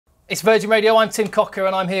It's Virgin Radio, I'm Tim Cocker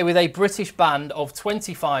and I'm here with a British band of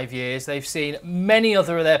 25 years. They've seen many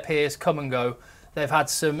other of their peers come and go. They've had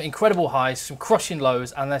some incredible highs, some crushing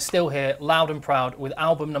lows, and they're still here, loud and proud, with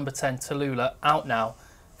album number 10, Tallulah, out now.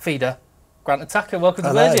 Feeder, Grant and Taka, welcome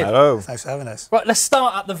to Virgin. Hello. Thanks for having us. Right, let's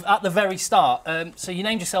start at the very start. So you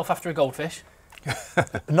named yourself after a goldfish.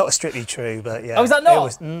 Not strictly true, but yeah. Oh, is that not?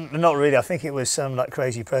 It was, not really. I think it was some like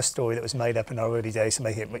crazy press story that was made up in our early days to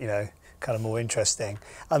make it, you know, kind of more interesting.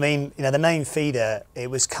 I mean, you know, the name Feeder,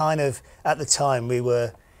 it was kind of, at the time it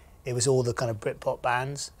was all the kind of Britpop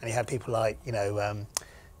bands, and you had people like, you know,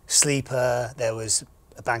 Sleeper, there was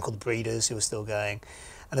a band called The Breeders who was still going,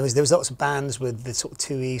 and there was lots of bands with the sort of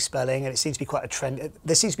 2E spelling, and it seems to be quite a trend.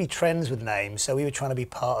 There seems to be trends with names, so we were trying to be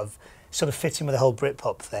part of, sort of fit in with the whole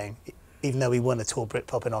Britpop thing, even though we weren't at all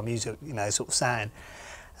Britpop in our music, you know, sort of sound.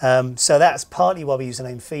 So that's partly why we use the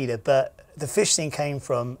name Feeder, but the fish thing came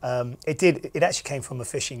from, it actually came from a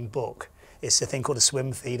fishing book. It's a thing called a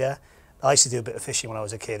swim feeder. I used to do a bit of fishing when I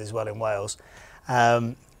was a kid as well in Wales.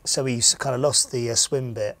 So we kind of lost the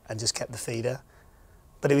swim bit and just kept the feeder.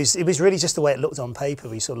 But it was really just the way it looked on paper.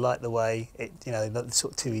 We sort of liked the way it, you know, the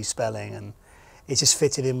sort of 2E spelling, and it just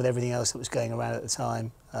fitted in with everything else that was going around at the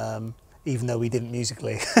time. Even though we didn't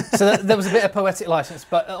musically. So there was a bit of poetic license,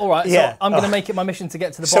 but all right, yeah. So I'm going to make it my mission to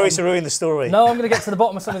get to the Sorry bottom. to ruin the story. No, I'm going to get to the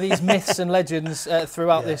bottom of some of these myths and legends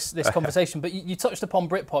throughout this conversation. But you touched upon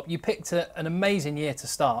Britpop. You picked an amazing year to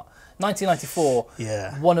start. 1994,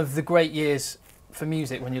 yeah. One of the great years for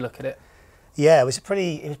music when you look at it. Yeah, it was a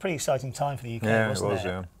pretty exciting time for the UK, wasn't it?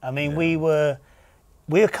 Yeah. I mean, we were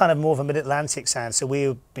kind of more of a mid-Atlantic sound, so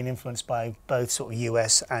we've been influenced by both sort of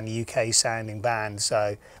US and UK sounding bands.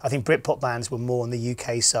 So I think Britpop bands were more on the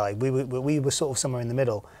UK side. We were sort of somewhere in the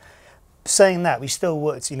middle. Saying that, we still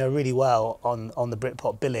worked, you know, really well on the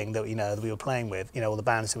Britpop billing that, you know, that we were playing with, you know, all the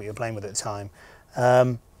bands that we were playing with at the time.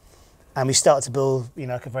 And we started to build, you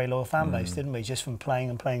know, like a very loyal fan base, didn't we? Just from playing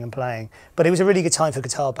and playing and playing. But it was a really good time for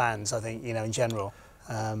guitar bands, I think, you know, in general.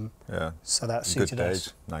 Yeah. So that suited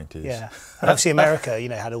us. 90s. Yeah. And obviously America, you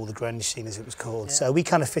know, had all the grunge scene as it was called. Yeah. So we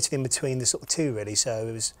kind of fitted in between the sort of two really. So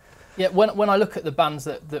it was. Yeah. When I look at the bands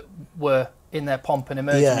that were in their pomp and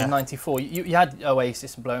emerging in '94, you had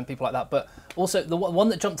Oasis and Blur and people like that, but also the one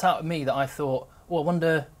that jumped out at me that I thought, well, I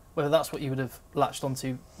wonder whether that's what you would have latched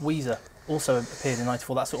onto. Weezer also appeared in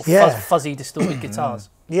 '94. That sort of fuzzy, distorted guitars.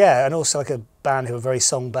 Yeah, and also like a band who were very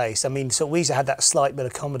song-based. I mean, so Weezer had that slight bit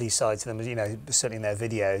of comedy side to them, you know, certainly in their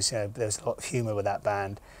videos. You know, there was a lot of humour with that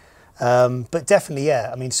band. But definitely, yeah,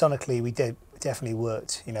 I mean, sonically, we definitely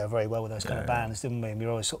worked, you know, very well with those kind of bands, didn't we? And we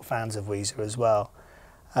were always sort of fans of Weezer as well.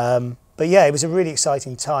 But yeah, it was a really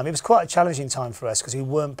exciting time. It was quite a challenging time for us because we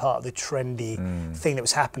weren't part of the trendy thing that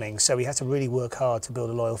was happening. So we had to really work hard to build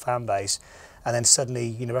a loyal fan base. And then suddenly,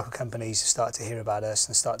 you know, record companies started to hear about us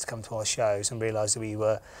and started to come to our shows and realise that we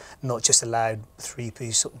were not just a loud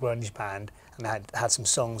three-piece sort of grunge band, and had some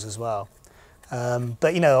songs as well.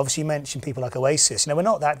 But, you know, obviously you mentioned people like Oasis. You know, we're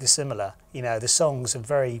not that dissimilar. You know, the songs are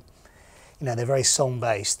very, you know, they're very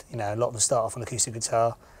song-based. You know, a lot of them start off on acoustic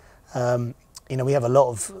guitar. You know, we have a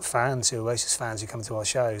lot of fans, Oasis fans, who come to our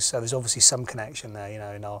shows. So there's obviously some connection there, you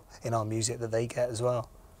know, in our music that they get as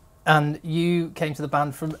well. And you came to the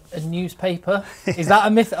band from a newspaper. Is that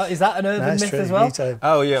a myth? Is that an urban myth as well?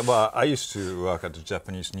 Oh yeah, well, I used to work at a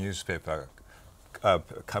Japanese newspaper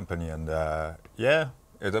company, and yeah,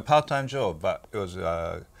 it was a part-time job, but it was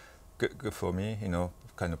good for me, you know,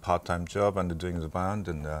 kind of part-time job and doing the band,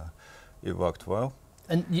 and it worked well.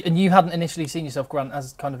 And you hadn't initially seen yourself, Grant,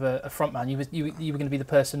 as kind of a frontman. You were going to be the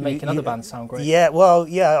person making other bands sound great. Yeah, well,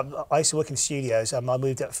 yeah. I used to work in studios. I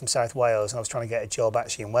moved up from South Wales, and I was trying to get a job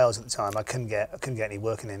actually in Wales at the time. I couldn't get any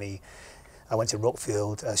work in any. I went to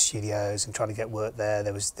Rockfield Studios and trying to get work there.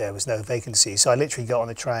 There was no vacancy, so I literally got on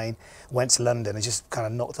the train, went to London, and just kind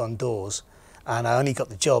of knocked on doors. And I only got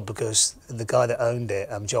the job because the guy that owned it,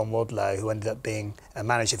 John Wadlow, who ended up being a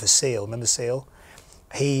manager for Seal. Remember Seal?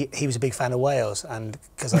 He was a big fan of Wales, and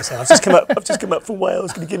because I said, I've just come up from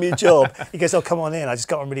Wales, can you give me a job? He goes, oh, come on in. I just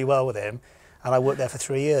got on really well with him, and I worked there for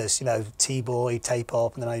 3 years, you know, T-boy, tape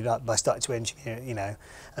op, and then I started to engineer, you know,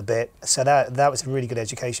 a bit. So that was a really good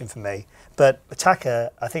education for me. But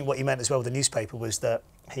Taka, I think what you meant as well with the newspaper was that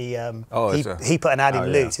he put an ad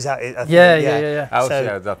in Loot. Is that it? Yeah. Oh, so,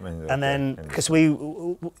 yeah, that means. And then because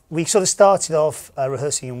we sort of started off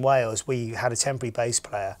rehearsing in Wales, we had a temporary bass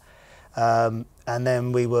player. And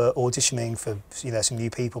then we were auditioning for, you know, some new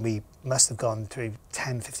people. We must have gone through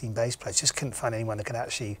 10, 15 bass players. Just couldn't find anyone that could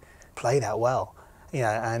actually play that well, you know.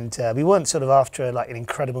 And we weren't sort of after like an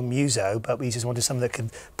incredible muso, but we just wanted someone that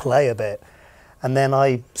could play a bit. And then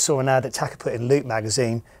I saw an ad that Taka put in Loop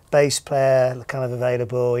magazine, bass player kind of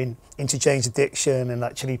available, into Jane's Addiction and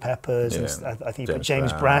like Chili Peppers, and I think you put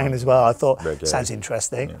James Brown as well. I thought, sounds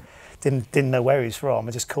interesting. Yeah. Didn't know where he was from.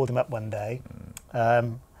 I just called him up one day.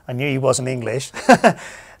 I knew he wasn't English.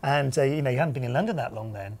 And you know, you hadn't been in London that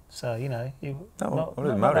long then, so you know, you not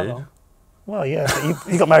married. that long. Well, yeah,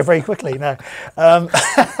 but you got married very quickly. No,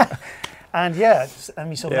 and yeah, and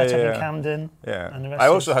we sort of met up in Camden. Yeah, and the rest I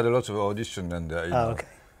also had a lot of audition, and you know, okay.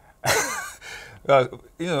 well,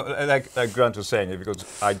 you know, like Grant was saying, because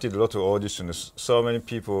I did a lot of auditions. So many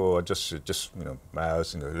people are just you know,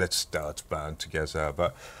 mouse, you know, let's start band together.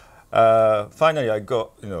 But finally, I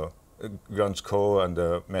got, you know, Grant's call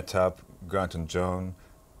and met up Grant and John.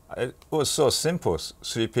 It was so simple,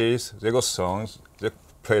 3-piece. They got songs. They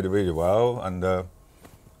played really well, and yeah,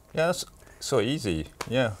 that's so easy.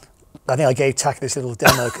 Yeah. I think I gave Taka this little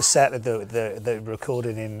demo cassette that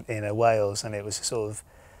recorded in Wales, and it was sort of,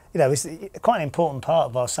 you know, it was quite an important part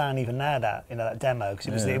of our sound even now, that, you know, that demo,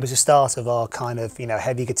 because it was the start of our kind of, you know,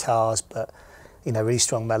 heavy guitars, but, you know, really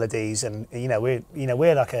strong melodies, and you know,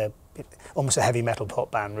 we're like almost a heavy metal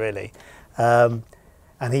pop band, really.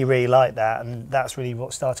 And he really liked that, and that's really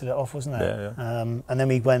what started it off, wasn't it? Yeah. And then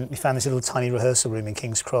we found this little tiny rehearsal room in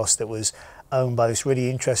King's Cross that was owned by this really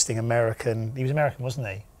interesting American. He was American, wasn't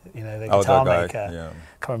he? You know, the guitar maker. Yeah.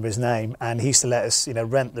 Can't remember his name. And he used to let us, you know,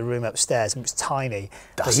 rent the room upstairs, and it was tiny.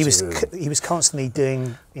 But he was constantly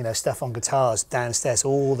doing, you know, stuff on guitars downstairs,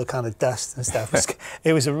 all the kind of dust and stuff.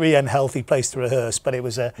 It was a really unhealthy place to rehearse, but it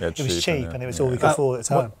was cheap, and it was all we could afford at the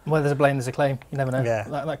time. Where there's a blame, there's a claim. You never know. Yeah.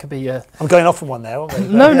 That could be. I'm going off on one there, aren't we?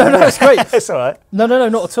 No, it's great. It's all right. No,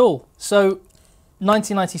 not at all. So,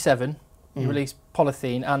 1997, you released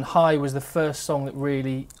Polythene, and High was the first song that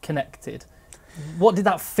really connected. What did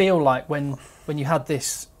that feel like when you had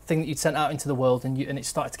this thing that you'd sent out into the world, and it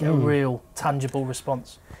started to get a real tangible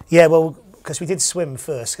response? Yeah, well, because we did Swim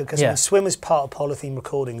first, because Swim was part of Polythene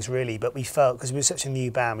Recordings, really, but we felt, because we were such a new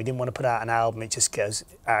band, we didn't want to put out an album, it just goes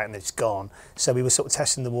out and it's gone. So we were sort of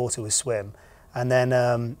testing the water with Swim. And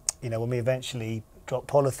then, you know, when we eventually dropped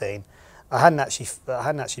Polythene, I hadn't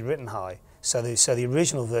actually written High. So the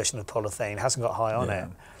original version of Polythene hasn't got High on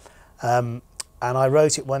it. And I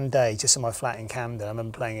wrote it one day just in my flat in Camden. I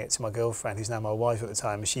remember playing it to my girlfriend, who's now my wife at the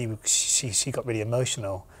time, and she got really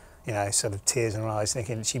emotional, you know, sort of tears in her eyes,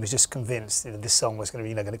 thinking she was just convinced that this song was going to be,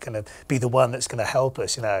 you know, going to be the one that's going to help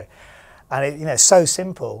us, you know. And it, you know, so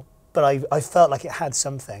simple, but I felt like it had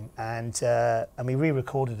something, and we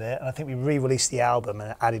re-recorded it, and I think we re-released the album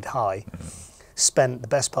and added High. Spent the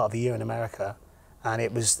best part of the year in America. And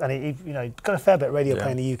it you know, got a fair bit of radio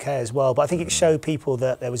play in the UK as well. But I think it showed people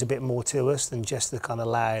that there was a bit more to us than just the kind of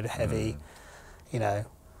loud, heavy, you know.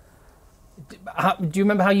 Do you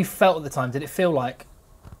remember how you felt at the time? Did it feel like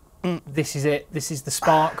this is it, this is the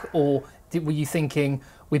spark, or were you thinking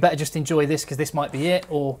we better just enjoy this because this might be it,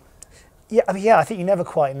 or? Yeah, I mean, yeah, I think you never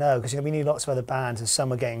quite know, because, you know, we knew lots of other bands, and some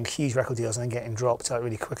were getting huge record deals and then getting dropped like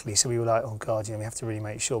really quickly. So we were like, oh God, you know, we have to really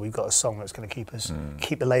make sure we've got a song that's going to keep us,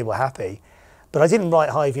 keep the label happy. But I didn't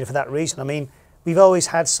write High, you know, for that reason. I mean, we've always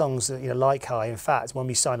had songs that, you know, like High. In fact, when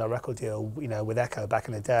we signed our record deal, you know, with Echo back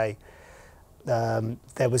in the day,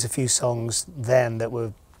 there was a few songs then that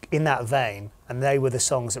were in that vein, and they were the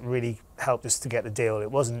songs that really helped us to get the deal. It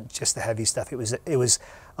wasn't just the heavy stuff. It was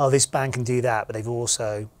oh, this band can do that, but they've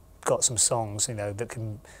also got some songs, you know, that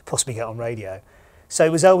can possibly get on radio. So it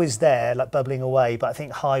was always there, like bubbling away. But I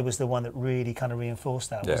think High was the one that really kind of reinforced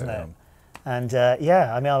that, wasn't it? And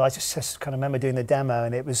yeah, I mean, I just kind of remember doing the demo,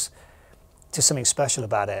 and it was just something special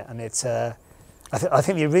about it. And it's, I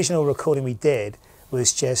think the original recording we did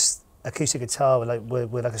was just acoustic guitar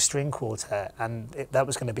with like a string quartet, and that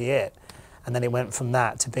was going to be it. And then it went from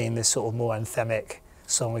that to being this sort of more anthemic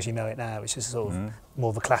song as you know it now, which is sort of more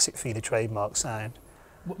of a classic Feeder trademark sound.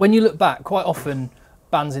 When you look back, quite often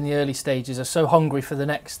bands in the early stages are so hungry for the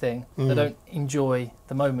next thing, they don't enjoy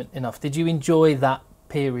the moment enough. Did you enjoy that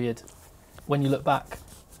period? When you look back,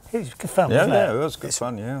 it was good fun. Wasn't it? It was good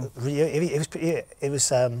fun. Yeah, it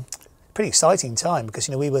was pretty exciting time, because,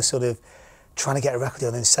 you know, we were sort of trying to get a record deal,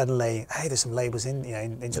 and then suddenly, hey, there's some labels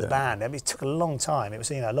into the band. I mean, it took a long time. It was,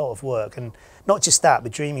 you know, a lot of work, and not just that,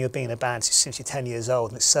 but dreaming of being in a band since you're 10 years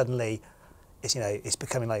old, and it suddenly, it's, you know, it's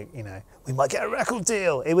becoming like, you know, we might get a record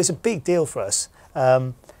deal. It was a big deal for us.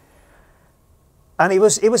 And it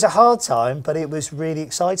was a hard time, but it was really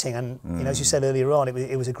exciting. And you know, as you said earlier on,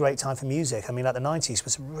 it was a great time for music. I mean, like the '90s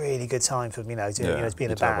was a really good time for, you know,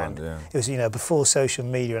 being a band. It was, you know, before social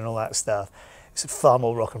media and all that stuff. It was far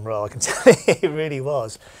more rock and roll, I can tell you. It really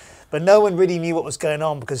was. But no one really knew what was going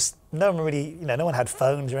on, because no one really, you know, no one had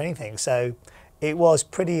phones or anything. So it was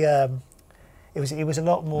pretty. it was a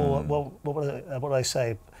lot more. Well, what would I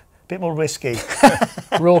say? A bit more risky.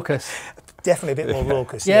 Raucous. Definitely a bit more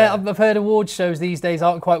raucous. Yeah, I've heard award shows these days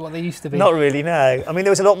aren't quite what they used to be. Not really, no. I mean,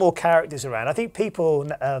 there was a lot more characters around. I think people,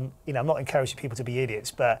 you know, I'm not encouraging people to be idiots,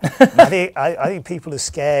 but I think people are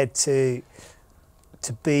scared to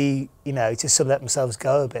be, you know, to sort of let themselves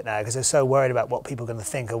go a bit now because they're so worried about what people are going to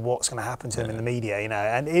think or what's going to happen to them in the media, you know.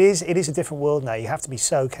 And it is a different world now. You have to be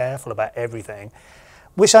so careful about everything,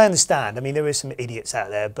 which I understand. I mean, there is some idiots out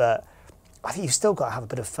there, but I think you've still got to have a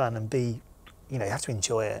bit of fun and be, you know, you have to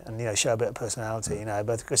enjoy it and, you know, show a bit of personality, you know.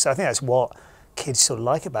 But because I think that's what kids sort of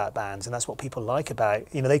like about bands, and that's what people like about,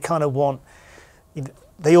 you know, they kind of want, you know,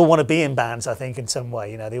 they all want to be in bands, I think, in some way,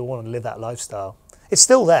 you know, they all want to live that lifestyle. It's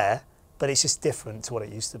still there, but it's just different to what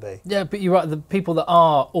it used to be. Yeah, but you're right, the people that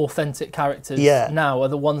are authentic characters now are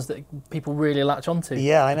the ones that people really latch onto.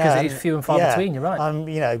 Yeah, I know. Because it is few and far between, you're right. I'm,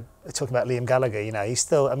 you know, talking about Liam Gallagher, you know, he's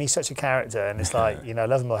still, I mean, he's such a character, and it's like, you know,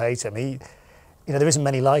 love him or hate him, he, you know, there isn't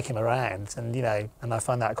many like him around, and, you know, and I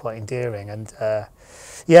find that quite endearing, and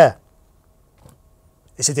yeah,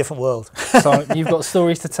 it's a different world. So you've got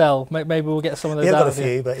stories to tell. Maybe we'll get some of those out of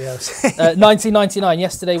you. I've got a few, but yeah. 1999,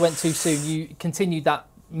 yesterday went too soon. You continued that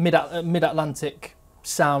mid-Atlantic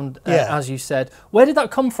sound, as you said. Where did that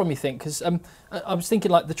come from, you think? Because I was thinking,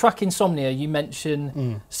 like, the track Insomnia, you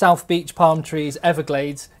mentioned South Beach, palm trees,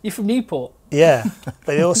 Everglades. You're from Newport. Yeah,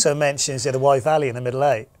 but it also mentions the Wye Valley in the Middle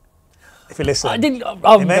Eight. If you listen, I didn't.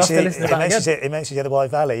 It mentions the Wye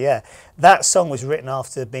Valley. Yeah, that song was written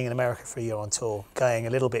after being in America for a year on tour, going a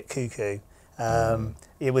little bit cuckoo.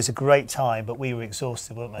 It was a great time, but we were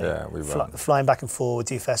exhausted, weren't we? Yeah, we were. Flying back and forward,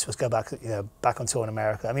 do festivals, go back, you know, back on tour in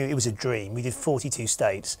America. I mean, it was a dream. We did 42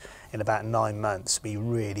 states in about 9 months. We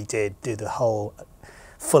really did do the whole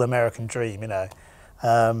full American dream, you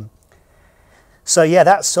know. So yeah,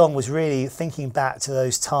 that song was really thinking back to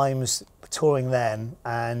those times touring then,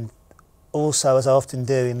 and also, as I often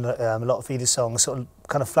do in a lot of Vida songs, sort of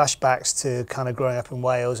kind of flashbacks to kind of growing up in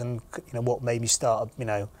Wales and, you know, what made me start, you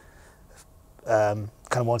know, kind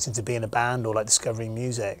of wanting to be in a band or like discovering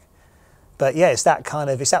music. But yeah, it's that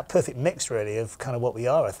perfect mix really of kind of what we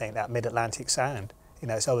are, I think, that mid-Atlantic sound. You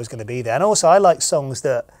know, it's always going to be there. And also I like songs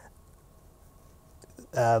that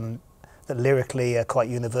that lyrically are quite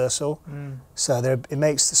universal. So it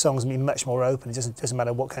makes the songs much more open. It doesn't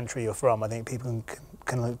matter what country you're from. I think people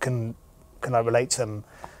can relate to them,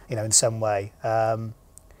 you know, in some way.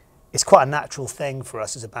 It's quite a natural thing for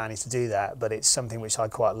us as a band is to do that, but it's something which I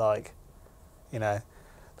quite like, you know.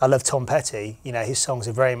 I love Tom Petty, you know, his songs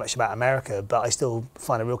are very much about America, but I still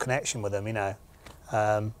find a real connection with them, you know.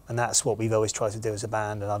 And that's what we've always tried to do as a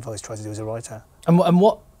band, and I've always tried to do as a writer. And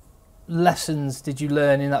what lessons did you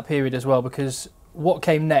learn in that period as well? Because what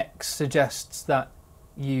came next suggests that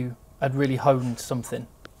you had really honed something.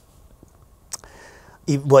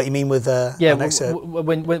 What you mean with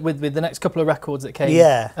with the next couple of records that came?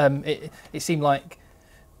 Yeah. It seemed like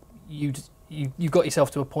you got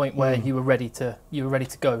yourself to a point where you were ready to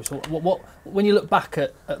go. So what when you look back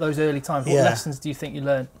at those early times, what lessons do you think you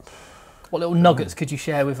learned? What little nuggets could you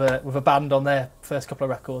share with a band on their first couple of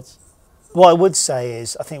records? What I would say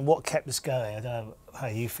is, I think what kept us going, I don't know how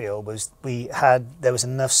you feel, was there was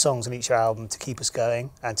enough songs on each album to keep us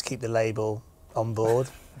going and to keep the label on board.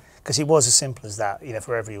 Because it was as simple as that, you know,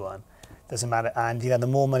 for everyone. Doesn't matter. And, you know, the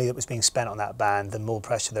more money that was being spent on that band, the more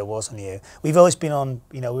pressure there was on you. We've always been on,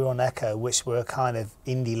 you know, we were on Echo, which were a kind of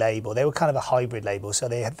indie label. They were kind of a hybrid label. So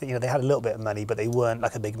they had, you know, they had a little bit of money, but they weren't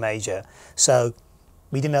like a big major. So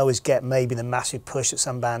we didn't always get maybe the massive push that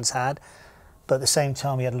some bands had. But at the same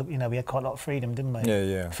time, we had quite a lot of freedom, didn't we? Yeah,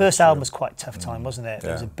 yeah. First album was quite a tough time, wasn't it?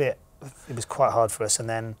 Yeah. It was quite hard for us. And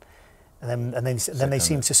then they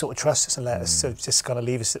seemed to sort of trust us and let us sort of just kind of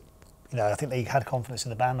leave us. You know, I think they had confidence in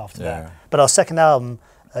the band after that. But our second album,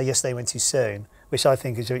 Yesterday Went Too Soon, which I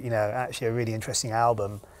think is, you know, actually a really interesting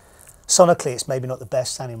album. Sonically, it's maybe not the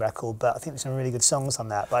best sounding record, but I think there's some really good songs on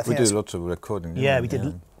that. But I think we did lots of recording. Yeah, we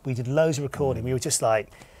did loads of recording. We were just like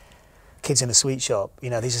kids in a sweet shop. You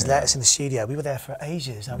know, they just let us in the studio. We were there for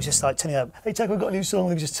ages. I was just like turning up. Hey, Taka, we've got a new song.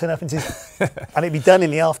 We just turn up and it'd be done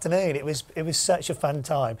in the afternoon. It was such a fun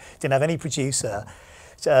time. Didn't have any producer,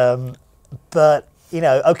 but you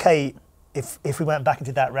know, okay, if we went back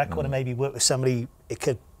into that record and maybe worked with somebody, it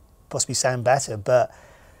could possibly sound better. But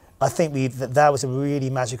I think that was a really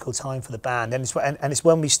magical time for the band, and it's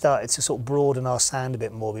when we started to sort of broaden our sound a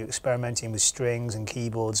bit more. We were experimenting with strings and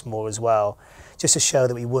keyboards more as well, just to show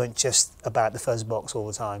that we weren't just about the fuzz box all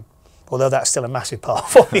the time. Although that's still a massive part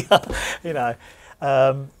of what we are, you know.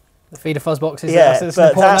 The feeder fuzz boxes. Yeah, that's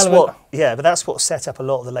but that's what set up a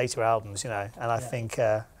lot of the later albums, you know. And I think,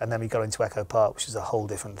 and then we got into Echo Park, which is a whole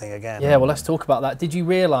different thing again. Yeah, well, let's talk about that. Did you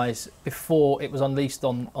realise before it was unleashed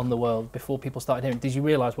on the world, before people started hearing, did you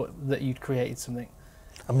realise that you'd created something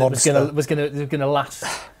a monster that was gonna last?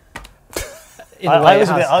 I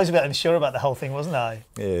was a bit unsure about the whole thing, wasn't I?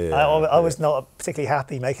 Yeah. I was not particularly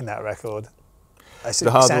happy making that record. The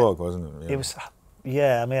hard work, wasn't it? Yeah. It was.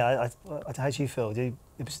 Yeah, I mean, how do you feel? It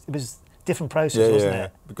was a different process, wasn't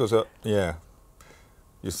it? Because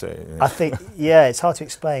you say. Yeah. I think it's hard to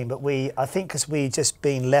explain, but I think because we just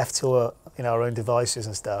been left to our own devices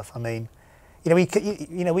and stuff. I mean,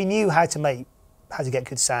 we knew how to get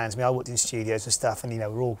good sounds. I mean, I worked in studios and stuff, and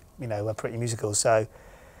we're all we're pretty musical, so.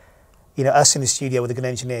 Us in the studio with a good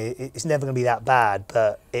engineer, it's never going to be that bad,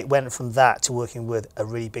 but it went from that to working with a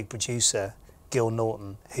really big producer, Gil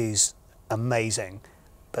Norton, who's amazing,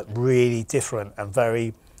 but really different and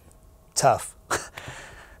very tough.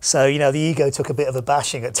 So, the ego took a bit of a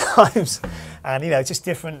bashing at times, and, just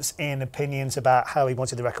difference in opinions about how he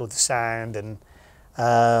wanted the record to sound, and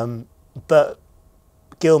but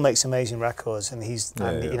Gil makes amazing records, and he's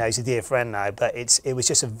a dear friend now. But it was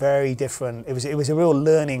just a very different. It was a real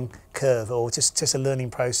learning curve, or just a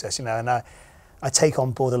learning process, And I take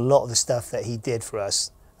on board a lot of the stuff that he did for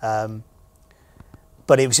us.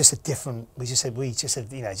 But it was just a different. We just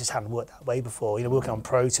hadn't worked that way before. Working on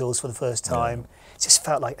Pro Tools for the first time, it just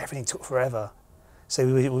felt like everything took forever. So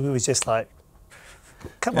we were just like,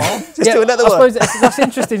 come on, just do another one. I suppose that's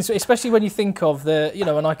interesting, especially when you think of an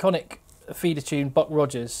iconic feeder tune, Buck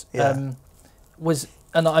Rogers, was,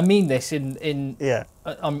 and I mean this in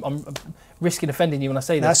I'm risking offending you when I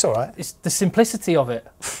say this. That's all right. It's the simplicity of it,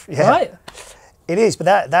 right? It is, but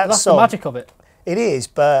that's the magic of it. It is,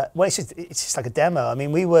 but it's just like a demo. I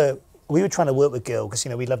mean, we were trying to work with Gil because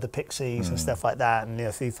we love the Pixies and stuff like that,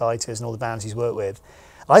 and Foo Fighters and all the bands he's worked with.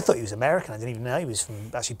 I thought he was American. I didn't even know he was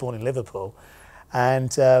actually born in Liverpool,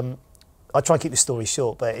 and I'll try and keep the story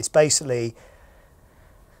short, but it's basically.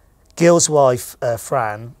 Gil's wife,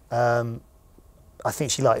 Fran, I think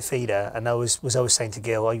she liked Feeder, and I was always saying to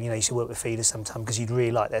Gil, you should work with Feeder sometime because you'd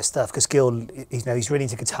really like their stuff. Because Gil, he's really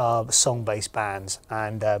into guitar, song-based bands,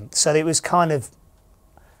 and so it was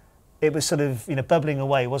sort of bubbling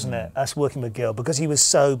away, wasn't it? Us working with Gil because he was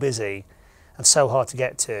so busy and so hard to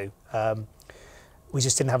get to. We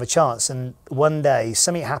just didn't have a chance. And one day,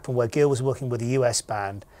 something happened where Gil was working with a US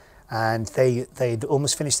band. And they'd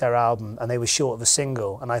almost finished their album and they were short of a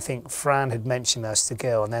single. And I think Fran had mentioned us to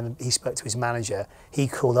Gil, and then he spoke to his manager. He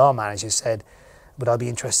called our manager, said, would I be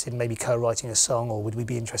interested in maybe co-writing a song, or would we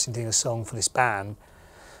be interested in doing a song for this band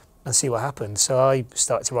and see what happened? So I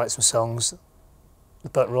started to write some songs.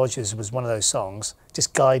 Buck Rogers was one of those songs,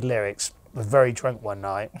 just guide lyrics. I was very drunk one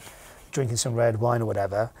night, drinking some red wine or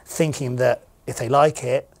whatever, thinking that if they like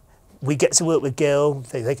it, we get to work with Gil,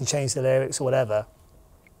 they can change the lyrics or whatever.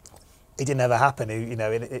 It didn't ever happen.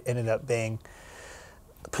 It ended up being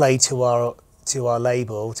played to our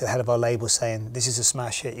label, to the head of our label, saying, this is a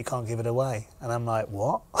smash hit, you can't give it away. And I'm like,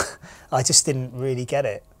 what? I just didn't really get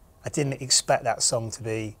it. I didn't expect that song to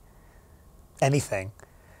be anything.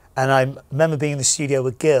 And I remember being in the studio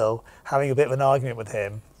with Gil, having a bit of an argument with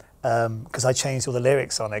him, because I changed all the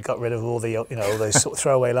lyrics on it, got rid of all the all those sort of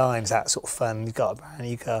throwaway lines, that sort of fun, you got a brand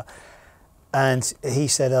new car. And he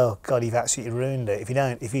said, "Oh God, you've absolutely ruined it. If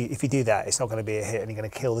you do that, it's not going to be a hit, and you're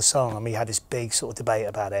going to kill the song." And we had this big sort of debate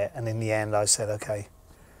about it. And in the end, I said, "Okay."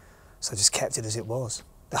 So I just kept it as it was.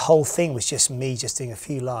 The whole thing was just me just doing a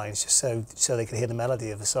few lines, just so they could hear the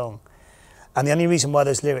melody of the song. And the only reason why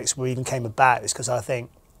those lyrics even came about is because I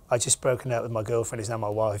think I'd just broken up with my girlfriend, who's now my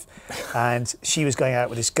wife, and she was going out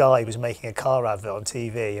with this guy who was making a car advert on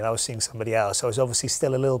TV, and I was seeing somebody else. So I was obviously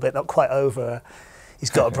still a little bit not quite over her. He's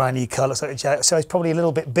got a brand new car, looks like a jacket. So I was probably a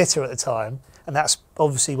little bit bitter at the time, and that's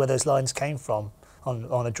obviously where those lines came from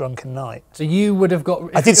on a drunken night. So you would have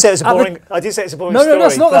got. I did say it's a boring. I did say it's a boring no, story. No,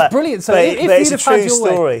 that's not. That's brilliant. So if it's a true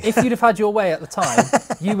story. If you'd have had your way at the time,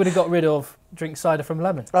 you would have got rid of drink cider from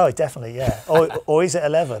lemon. Oh, definitely, yeah. Or is it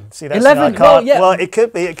 11? See, that's 11. Well, it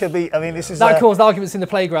could be. It could be. I mean, this is that caused arguments in the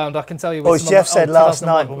playground. I can tell you. Or as Jeff said last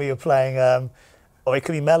night when we were playing. Or it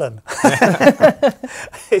could be melon.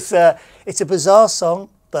 It's a bizarre song.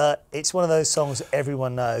 But it's one of those songs that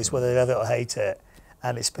everyone knows, whether they love it or hate it,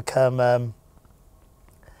 and it's become.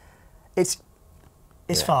 It's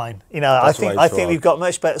fine, I think we've got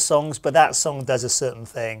much better songs, but that song does a certain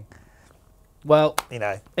thing. Well,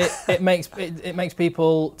 it makes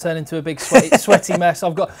people turn into a big sweaty mess.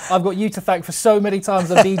 I've got you to thank for so many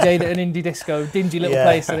times I've DJ'd at an indie disco, dingy little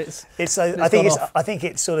place, and I think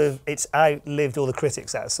it's outlived all the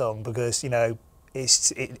critics, that song, because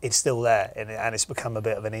it's still there, and it's become a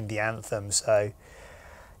bit of an indie anthem. So,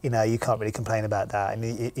 you know, you can't really complain about that.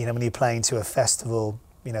 And you know, when you're playing to a festival,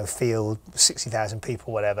 you know, field, 60,000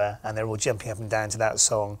 people, whatever, and they're all jumping up and down to that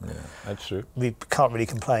song. Yeah, that's true. We can't really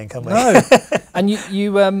complain, can we? No. And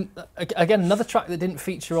you again, another track that didn't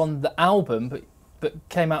feature on the album, but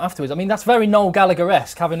came out afterwards. I mean, that's very Noel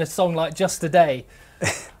Gallagher-esque, having a song like Just a Day.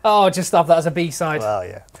 Oh, just have that as a B-side. Well,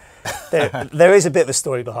 yeah. There is a bit of a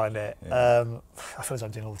story behind it. Yeah. I feel like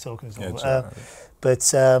I'm doing all the talking.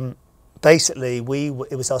 But basically,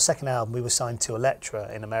 it was our second album. We were signed to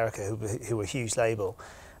Elektra in America, who were a huge label.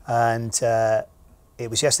 And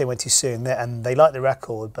it was Yes They Went Too Soon. And they liked the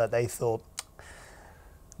record, but they thought,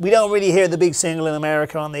 we don't really hear the big single in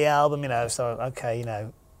America on the album, you know. So, okay, you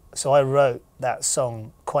know. So I wrote that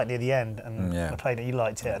song quite near the end, and I played it, you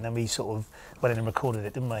liked it, and then we sort of went in and recorded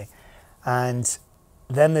it, didn't we? And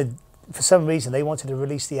then for some reason they wanted to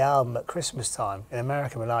release the album at Christmas time in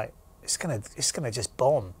America. We're like, it's gonna just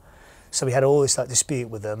bomb. So we had all this like dispute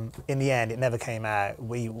with them. In the end, it never came out.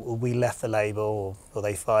 We left the label, or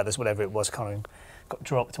they fired us, whatever it was, kind of got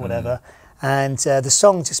dropped or whatever. And the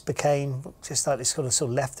song just became just like this sort of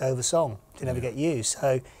leftover song. It never get used.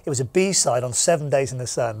 So it was a B-side on 7 Days in the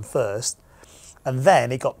Sun first, and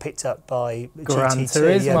then it got picked up by Gran GT2,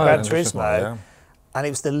 Turismo. Gran Turismo, and it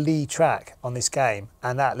was the lead track on this game.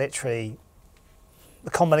 And that literally, the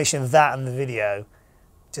combination of that and the video,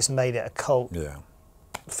 just made it a cult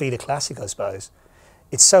feeder classic, I suppose.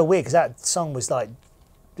 It's so weird because that song was like,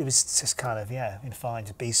 it was just kind of fine,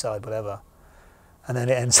 just B-side, whatever. And then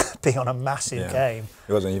it ends up being on a massive game.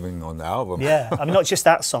 It wasn't even on the album. Yeah, I mean, not just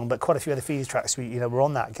that song, but quite a few other feeder tracks were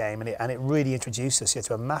on that game, and it really introduced us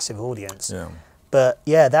to a massive audience. Yeah. But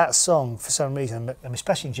yeah, that song, for some reason,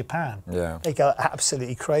 especially in Japan, they go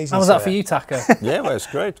absolutely crazy. How was that for you, Taka? Yeah, well, it's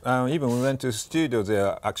great. Even when we went to the studio, they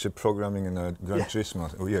are actually programming in a Gran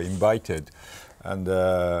Turismo. We are invited, and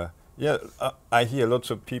I hear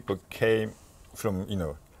lots of people came from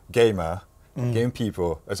game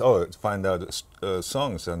people to find out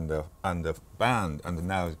songs and the band, and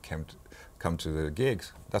now come to the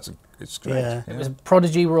gigs. It's great. Yeah. It was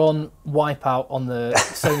Prodigy were on Wipeout on the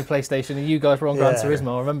Sony PlayStation, and you guys were on Gran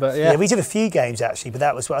Turismo. I remember. Yeah, we did a few games actually, but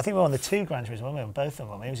that was I think we were on the 2 Gran Turismo, weren't we? On both of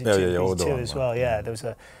them. It was in two as well. Yeah, there was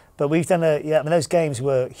but we've done I mean, those games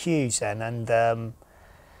were huge then, and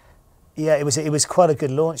it was quite a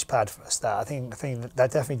good launch pad for us. That I think that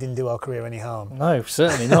definitely didn't do our career any harm. No,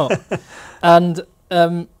 certainly not. And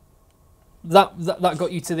that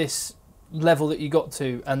got you to this level that you got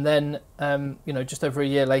to, and then just over a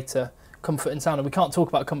year later, Comfort and Sound. And we can't talk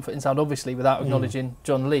about Comfort and Sound obviously without acknowledging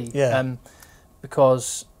John Lee,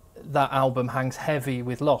 because that album hangs heavy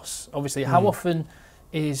with loss. Obviously, how often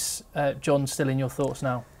is John still in your thoughts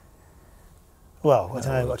now? Well, I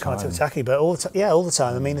don't know, I can't tell Taka, but all the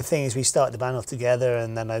time. I mean, the thing is, we started the band off together,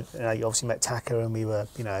 and then I obviously met Taka, and we were,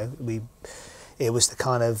 it was the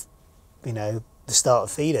kind of, the start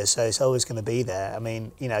of Feeder, so it's always going to be there. I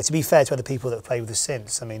mean, to be fair to other people that have played with us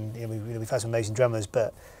since, I mean, we've had some amazing drummers,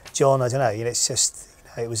 but John, I don't know, it's just,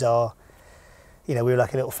 it was our, we were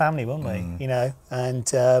like a little family, weren't we? And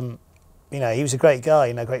he was a great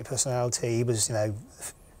guy, great personality. He was,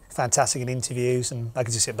 fantastic in interviews, and I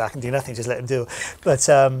could just sit back and do nothing, just let him do it. But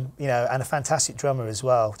and a fantastic drummer as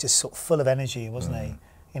well, just sort of full of energy, wasn't he?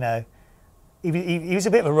 He was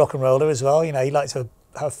a bit of a rock and roller as well. He liked to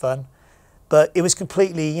have fun, but it was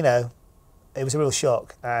completely, it was a real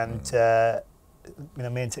shock, and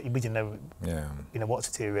me and we didn't know, what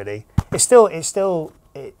to do really. It's still, as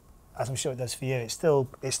I'm sure it does for you. It still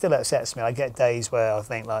upsets me. I get days where I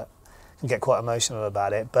think I can get quite emotional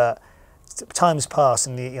about it, but time's passed,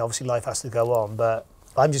 and obviously life has to go on. But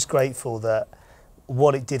I'm just grateful that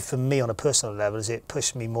what it did for me on a personal level is it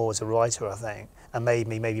pushed me more as a writer, I think, and made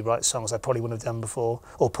me maybe write songs I probably wouldn't have done before,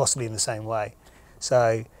 or possibly in the same way.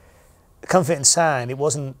 So Comfort and Sound, it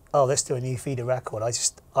wasn't, let's do a new Feeder record. I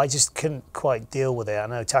just couldn't quite deal with it. I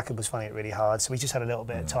know Taka was finding it really hard, so we just had a little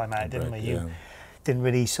bit of time out, didn't we? You didn't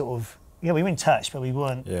really sort of, we were in touch, but we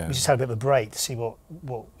weren't. We just had a bit of a break to see what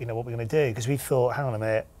we're going to do, because we thought, hang on a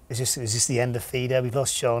minute, is this the end of Feeder? We've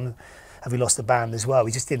lost John. Have we lost the band as well?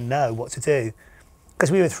 We just didn't know what to do,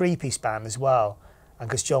 because we were a 3-piece band as well, and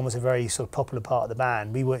because John was a very sort of popular part of the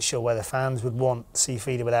band, we weren't sure whether fans would want to see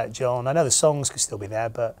Feeder without John. I know the songs could still be there,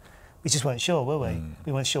 but we just weren't sure, were we?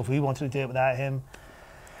 We weren't sure if we wanted to do it without him.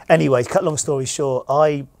 Anyway, to cut long story short,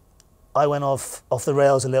 I went off the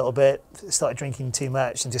rails a little bit, started drinking too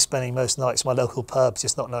much and just spending most nights in my local pub,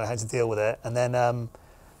 just not knowing how to deal with it. And then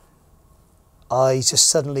I just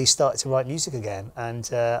suddenly started to write music again, and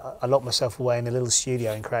I locked myself away in a little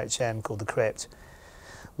studio in Crouch End called The Crypt,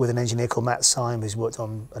 with an engineer called Matt Syme, who's worked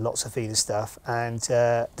on lots of Feeder stuff, and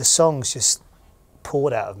the songs just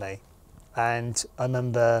poured out of me. And I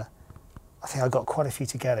remember, I think I got quite a few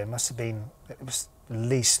together. It was at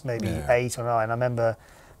least maybe 8 or 9. I remember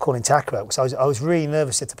calling Taka up because I was really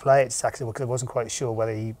nervous to play it to Taka because I wasn't quite sure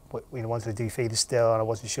whether he wanted to do Feeder still, and I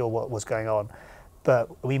wasn't sure what was going on.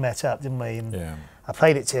 But we met up, didn't we? And I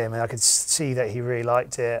played it to him, and I could see that he really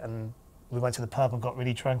liked it. And we went to the pub and got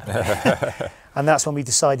really drunk. And that's when we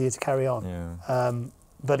decided to carry on. Yeah.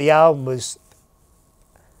 But the album was,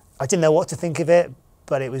 I didn't know what to think of it,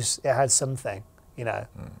 but it had something, you know.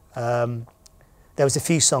 There was a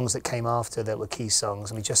few songs that came after that were key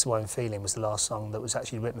songs. I mean, Just the Way I'm Feeling was the last song that was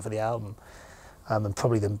actually written for the album, and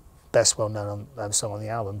probably the best well-known song on the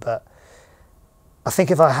album. But I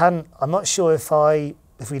think I'm not sure if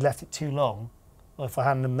we left it too long, or if I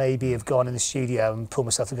hadn't maybe have gone in the studio and pulled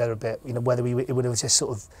myself together a bit, you know, whether it would have just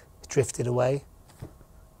sort of drifted away.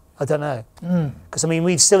 I don't know. Because I mean,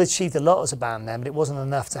 we'd still achieved a lot as a band then, but it wasn't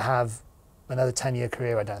enough to have another 10-year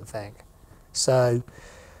career, I don't think. So,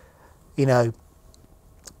 you know,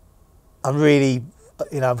 I'm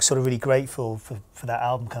sort of really grateful for that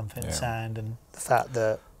album, Comfort and Sound, and the fact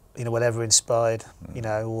that, you know, whatever inspired, you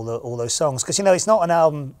know, all those songs. Because, you know, it's not an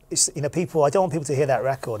album, it's, you know, I don't want people to hear that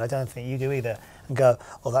record, I don't think you do either, and go,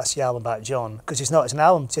 oh, that's the album about John. Because it's not, it's an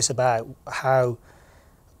album just about how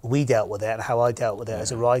we dealt with it and how I dealt with it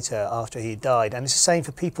as a writer after he died. And it's the same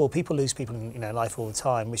for people. People lose people in, you know, life all the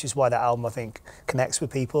time, which is why that album, I think, connects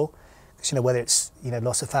with people. Because, you know, whether it's, you know,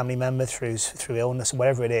 loss of family member through illness or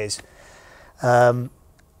whatever it is. All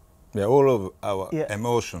of our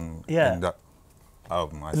emotion in that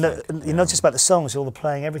album, I think. Not just about the songs, all the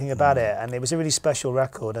playing, everything about it. And it was a really special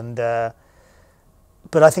record. And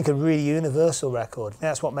but I think a really universal record.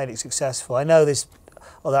 That's what made it successful. I know there's,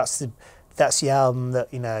 that's the album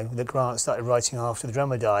that, you know, that Grant started writing after the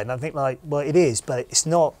drummer died. And I think, like, well, it is, but it's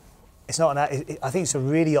not I think it's a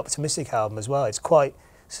really optimistic album as well.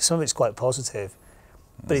 Some of it's quite positive,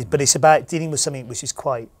 but it's about dealing with something which is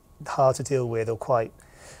quite hard to deal with or quite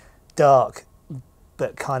dark,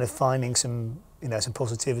 but kind of finding some, you know, some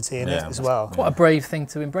positivity in it as well. Quite a brave thing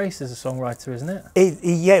to embrace as a songwriter, isn't it?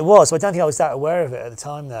 It was. I don't think I was that aware of it at the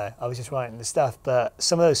time, though. I was just writing the stuff. But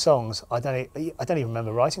some of those songs, I don't even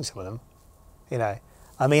remember writing some of them. You know,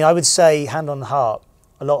 I mean, I would say, hand on heart,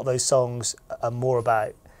 a lot of those songs are more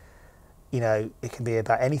about, you know, it can be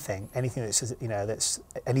about anything that's, you know, that's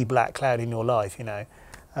any black cloud in your life, you know,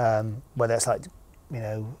 whether it's like, you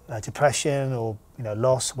know, depression or, you know,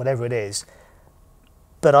 loss, whatever it is.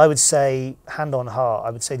 But I would say, hand on heart,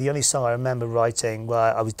 I would say the only song I remember writing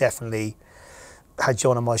where I was definitely had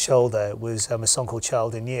John on my shoulder was a song called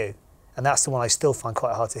Child in You. And that's the one I still find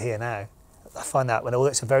quite hard to hear now. I find that although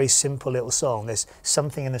it's a very simple little song, there's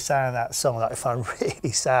something in the sound of that song that I find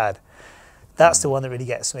really sad. That's the one that really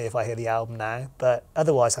gets me if I hear the album now. But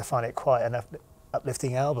otherwise, I find it quite an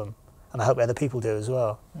uplifting album. And I hope other people do as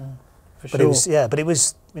well. For but sure. But it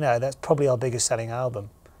was, you know, that's probably our biggest selling album.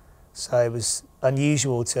 So it was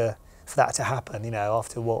unusual for that to happen, you know,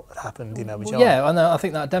 after what had happened, you know, with John. Yeah, and I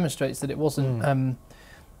think that demonstrates that it wasn't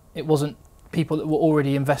people that were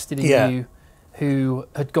already invested in you who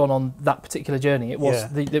had gone on that particular journey. It was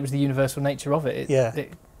it was the universal nature of it.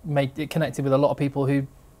 It connected with a lot of people who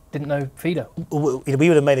didn't know Feeder. We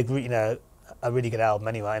would have made a really good album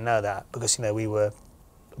anyway. I know that because, you know, we were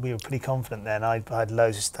pretty confident then. I had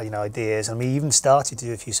loads of, you know, ideas, and we even started to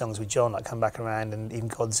do a few songs with John, like Come Back Around and even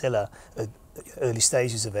Godzilla, early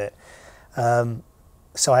stages of it.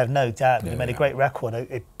 So I have no doubt we made a great record.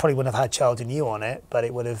 It probably wouldn't have had Child in You on it, but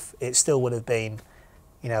it still would have been,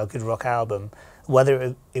 you know, a good rock album.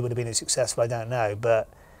 Whether it would have been as successful, I don't know. But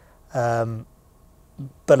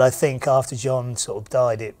I think after John sort of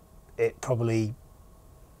died, it probably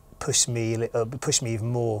pushed me even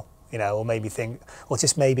more, you know, or maybe think, or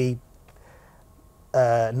just maybe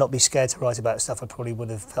not be scared to write about stuff I probably would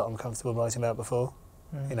have felt uncomfortable writing about before,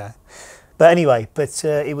 you know. But anyway,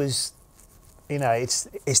 it was, you know,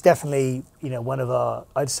 it's definitely, you know, one of our,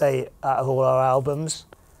 I'd say out of all our albums,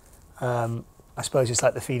 I suppose it's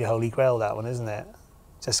like the Feeder Holy Grail, that one, isn't it?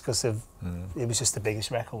 Just because of, it was just the biggest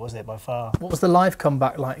record, wasn't it, by far? What was the live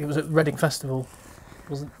comeback like? It was at Reading Festival.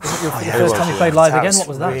 Was it your first time you played live again? What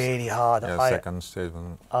was that? Really hard. Yeah, second stage.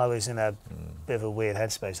 I was in a bit of a weird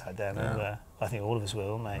headspace that day, I remember. I think all of us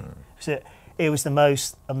were, weren't we? It was the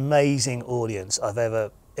most amazing audience I've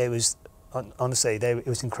ever, it was, honestly, it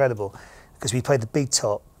was incredible. Because we played the big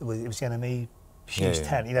top, it was the enemy huge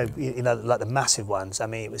tent, you know, like the massive ones. I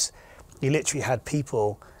mean, you literally had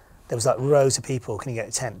people, there was like rows of people, can you get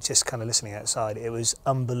a tent, just kind of listening outside. It was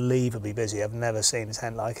unbelievably busy. I've never seen a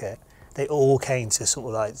tent like it. they all came to sort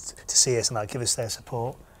of like to see us and like give us their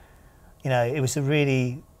support. You know, it was a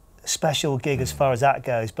really special gig as far as that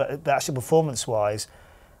goes, but actually performance-wise,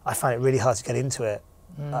 I found it really hard to get into it.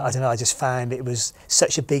 I don't know, I just found it was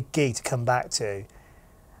such a big gig to come back to,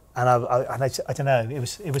 and I don't know, it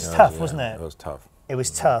was tough, wasn't it? It was tough. It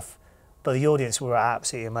was tough, but the audience were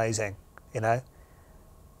absolutely amazing. You know,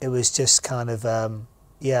 it was just kind of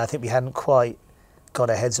I think we hadn't quite got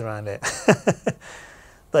our heads around it.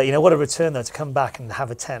 But you know, what a return though, to come back and have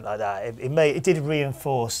a tent like that. It did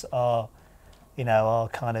reinforce our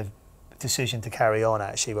kind of decision to carry on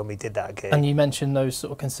actually when we did that gig. And you mentioned those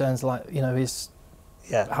sort of concerns, like, you know,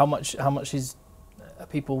 how much is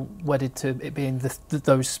people wedded to it being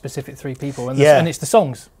those specific three people, and and it's the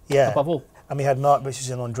songs above all. And we had Mark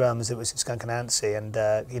Richardson on drums. It was Skunk Anansie, and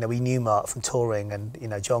you know, we knew Mark from touring, and you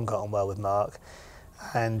know, John got on well with Mark.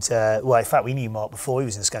 And well, in fact, we knew Mark before he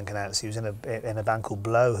was in Skunk Anansie. He was in a band called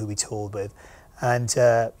Blow, who we toured with, and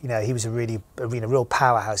you know, he was a real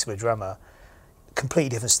powerhouse of a drummer. Completely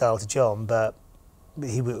different style to John, but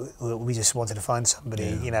we just wanted to find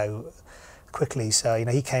somebody, you know, quickly. So you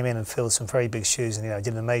know, he came in and filled some very big shoes, and you know,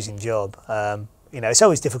 did an amazing job. You know, it's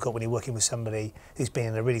always difficult when you're working with somebody who's been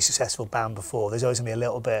in a really successful band before. There's always going to be a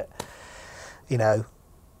little bit, you know,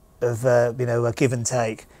 of a give and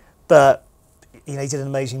take. But you know, he did an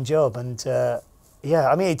amazing job, and yeah,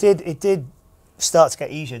 I mean, it did start to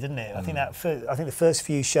get easier, didn't it? I think the first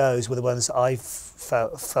few shows were the ones that I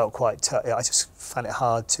felt quite tough. I just found it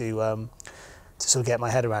hard to sort of get my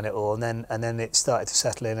head around it all, and then it started to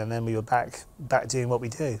settle in, and then we were back doing what we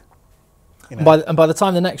do. You know? And by the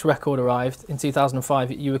time the next record arrived in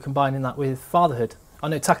 2005, you were combining that with fatherhood. I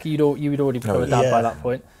know, Taka, you'd already become a dad by that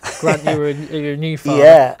point. Grant, you're a new father.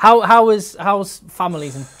 Yeah. How's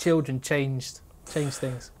families and children changed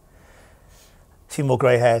things? A few more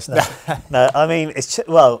grey hairs. No, I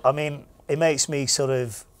mean, it makes me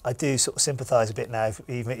I do sort of sympathise a bit now,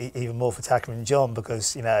 even more for Taka and John,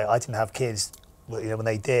 because you know, I didn't have kids, you know, when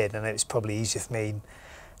they did, and it was probably easier for me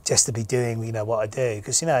just to be doing, you know, what I do,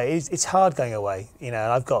 because you know, it's hard going away, you know.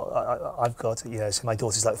 And I've got you know, so my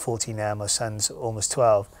daughter's like 14 now, my son's almost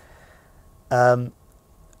 12. I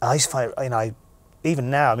used to find, you know, even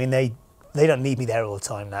now, I mean, they don't need me there all the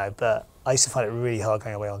time now, but I used to find it really hard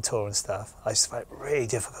going away on tour and stuff. I used to find it really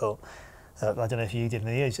difficult. I don't know if you did.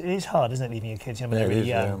 It is hard, isn't it, leaving your kids? You know, when they're really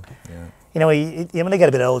young. Yeah. You know, when they get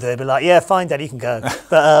a bit older, they'll be like, "Yeah, fine, Dad, you can go."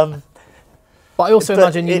 But I also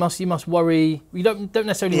imagine you must worry. You don't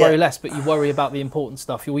necessarily worry less, but you worry about the important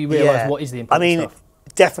stuff. You realise what is the important stuff. I mean,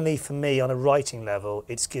 definitely for me, on a writing level,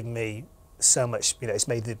 it's given me so much. You know, it's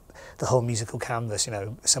made the whole musical canvas, you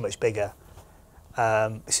know, so much bigger.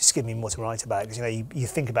 It's just given me more to write about, because you know, you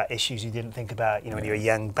think about issues you didn't think about, you know, when you're a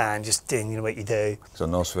young band, just doing, you know, what you do. So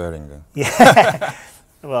no swearing then. Yeah.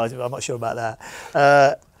 Well, I'm not sure about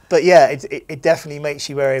that. But yeah, it definitely makes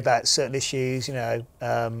you worry about certain issues, you know,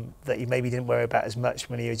 that you maybe didn't worry about as much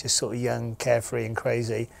when you were just sort of young, carefree and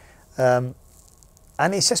crazy. And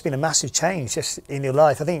it's just been a massive change just in your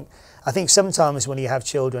life. I think sometimes when you have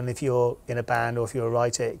children, if you're in a band or if you're a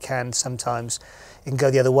writer, it can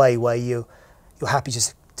go the other way, where you're happy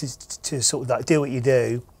just to sort of like do what you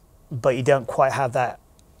do, but you don't quite have that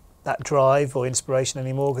drive or inspiration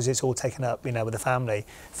anymore, because it's all taken up, you know, with the family.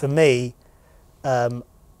 For me,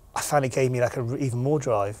 I found it gave me like even more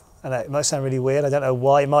drive, and it might sound really weird. I don't know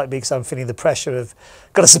why. It might be because I'm feeling the pressure of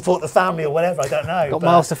got to support the family or whatever. I don't know. Got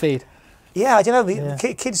mouths to feed. Yeah, I don't know. Yeah.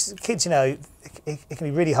 Kids, you know, it can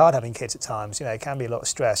be really hard having kids at times. You know, it can be a lot of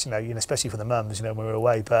stress. You know, especially for the mums. You know, when we're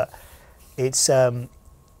away, but it's.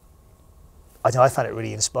 I found it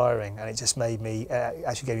really inspiring, and it just made me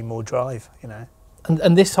actually gave me more drive. You know.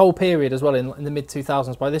 And this whole period as well, in the mid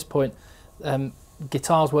 2000s. By this point,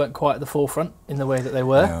 guitars weren't quite at the forefront in the way that they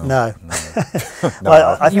were. No.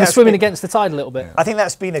 Well, you were swimming against the tide a little bit. Yeah. I think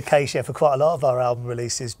that's been the case, for quite a lot of our album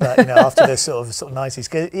releases. But you know, after the sort of 90s,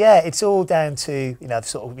 'cause, yeah, it's all down to, you know, the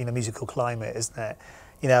sort of, you know, musical climate, isn't it?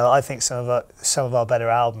 You know, I think some of our better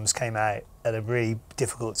albums came out at a really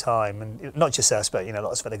difficult time, and not just us, but you know,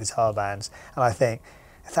 lots of other guitar bands. And I think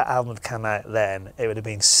if that album had come out then, it would have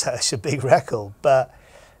been such a big record. But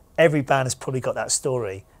every band has probably got that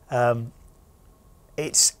story.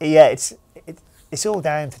 It's all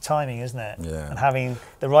down to timing, isn't it? Yeah. And having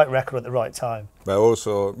the right record at the right time. But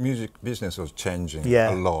also, music business was changing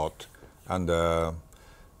a lot, and the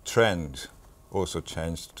trend also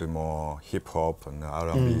changed to more hip hop and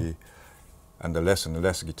R&B, and the less and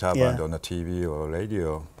less guitar band on the TV or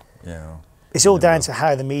radio. You know, it's all down to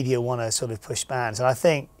how the media want to sort of push bands, and I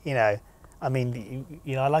think, you know, I mean,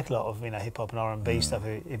 you know, I like a lot of, you know, hip hop and R&B stuff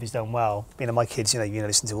if it's done well. You know, my kids, you know,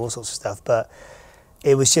 listen to all sorts of stuff, but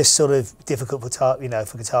it was just sort of difficult for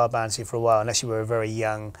guitar bands for a while, unless you were a very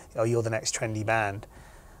young, oh, you're the next trendy band,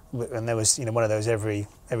 and there was one of those every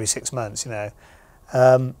 6 months.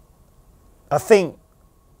 I think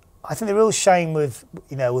the real shame with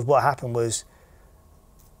with what happened was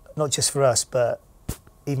not just for us, but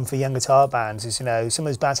even for young guitar bands, is some of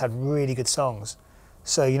those bands had really good songs,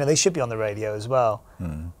 so they should be on the radio as well.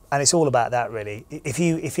 And it's all about that, really. If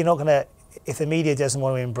you're not gonna, if the media doesn't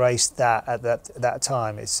want to embrace that at that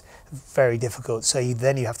time, it's very difficult. So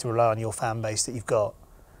then you have to rely on your fan base that you've got,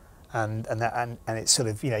 and it's sort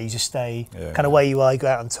of you just stay kind of where you are. You go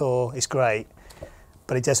out on tour, it's great,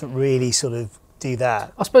 but it doesn't really sort of do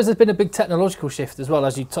that. I suppose there's been a big technological shift as well,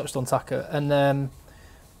 as you touched on, Taka. And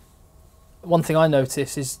one thing I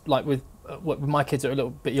notice is, like with my kids are a little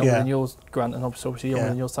bit younger than yours, Grant, and obviously younger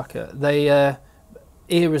than yours, Taka. They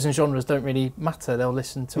eras and genres don't really matter. They'll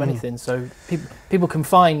listen to anything. So people can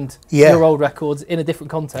find your old records in a different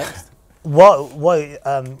context. What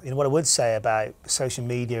I would say about social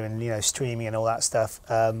media and streaming and all that stuff,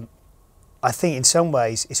 I think in some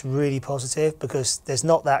ways it's really positive, because there's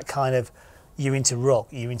not that kind of you're into rock,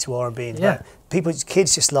 you're into R&B.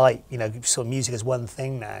 Kids just like sort of music as one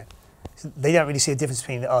thing now. They don't really see a difference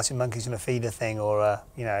between the Arctic Monkeys and a Feeder thing, or a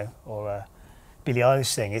Billie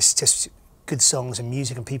Eilish thing. It's just good songs and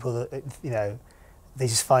music, and people that they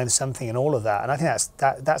just find something in all of that. And I think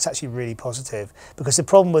that's actually really positive, because the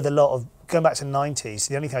problem with a lot of going back to the 90s,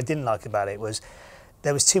 the only thing I didn't like about it was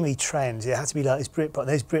there was too many trends. It had to be like this Britpop,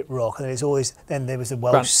 there's Brit rock, and then there was the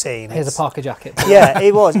Welsh scene. Here's a Parker jacket. Yeah,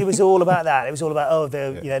 it was all about that. It was all about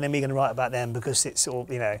then we're going to write about them because it's all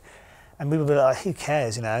and we were like, who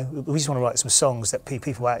cares? We just want to write some songs that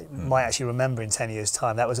people might actually remember in 10 years'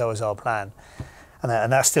 time. That was always our plan,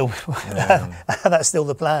 and that's still that's still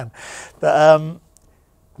the plan. But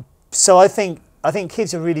so I think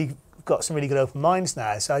kids have really got some really good open minds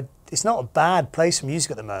now. So it's not a bad place for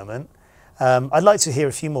music at the moment. I'd like to hear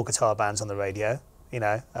a few more guitar bands on the radio,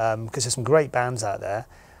 because there's some great bands out there,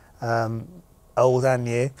 old and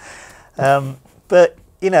new. But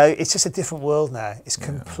it's just a different world now. It's a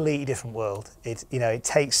completely different world. It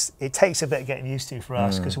takes a bit of getting used to for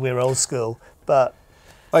us, because we're old school. But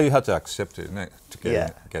you have to accept it to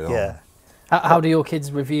get on. Yeah. How do your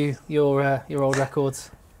kids review your old records?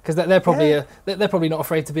 Because they're probably not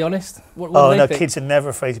afraid to be honest. What do they think? Kids are never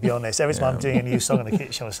afraid to be honest. Every time I'm doing a new song in the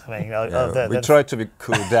kitchen or something, we try to be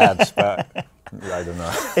cool dads, but I don't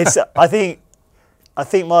know. I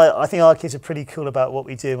think our kids are pretty cool about what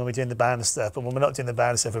we do when we're doing the band stuff, but when we're not doing the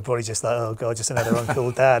band stuff, we're probably just like, oh god, just another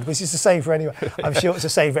uncool dad. Which is the same for anyone. I'm sure it's the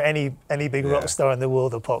same for any big rock star in the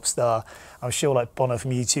world or pop star. I'm sure like Bono from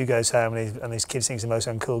U2 goes home and his kid thinks the most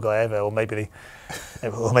uncool guy ever, or maybe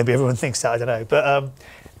everyone thinks that. I don't know, but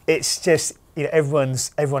it's just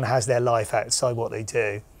everyone has their life outside what they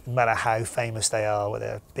do. No matter how famous they are,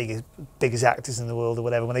 whether they're biggest actors in the world or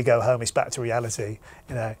whatever, when they go home, it's back to reality,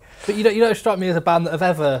 But you don't strike me as a band that have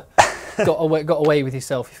ever got away with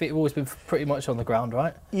yourself. You've always been pretty much on the ground,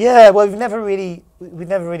 right? Yeah, well, we've never really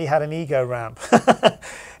had an ego ramp.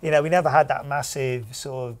 We never had that massive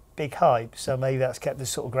sort of big hype, so maybe that's kept us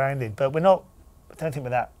sort of grounded. But we're not. I don't think we're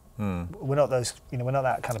that. We're not those. We're not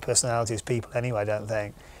that kind of personality as people anyway. I don't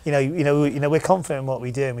think. We're confident in what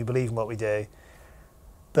we do and we believe in what we do.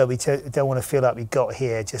 But we don't want to feel like we got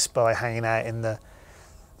here just by hanging out in the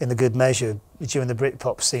good measure during the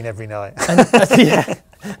Britpop scene every night.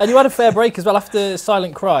 And you had a fair break as well after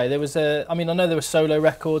Silent Cry. There was I know there were solo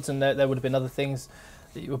records and there would have been other things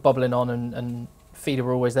that you were bubbling on, and Feeder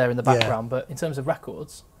were always there in the background. But in terms of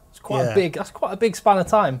records, it's quite a big span of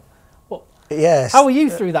time. Yes. How were you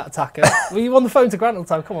through that, Taka? Were you on the phone to Grant all the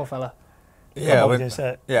time? Come on, fella. I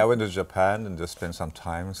went to Japan and just spent some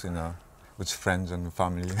time, with friends and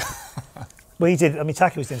family. Well, he did.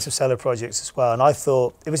 Taka was doing some solo projects as well, and I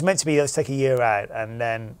thought it was meant to be, let's take a year out,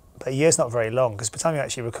 but a year's not very long, because by the time you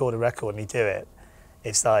actually record a record and you do it,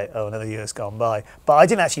 it's like, oh, another year's gone by. But I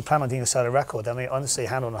didn't actually plan on doing a solo record. Honestly,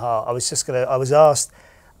 hand on heart, I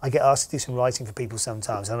get asked to do some writing for people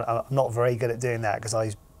sometimes, and I'm not very good at doing that, because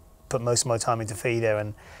I put most of my time into Feeder,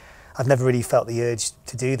 and I've never really felt the urge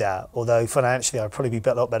to do that, although financially I'd probably be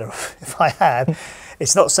a lot better if I had.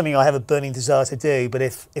 It's not something I have a burning desire to do, but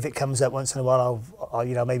if it comes up once in a while,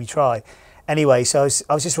 I'll maybe try. Anyway, so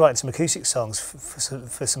I was just writing some acoustic songs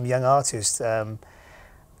for some young artists,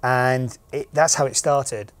 and that's how it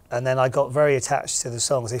started. And then I got very attached to the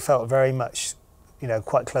songs. They felt very much,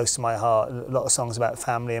 quite close to my heart. A lot of songs about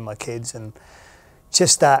family and my kids, and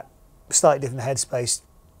just that slightly different headspace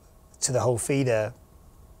to the whole Feeder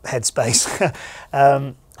headspace.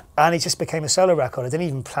 And it just became a solo record. I didn't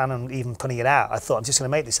even plan on even putting it out. I thought, I'm just going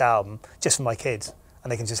to make this album just for my kids.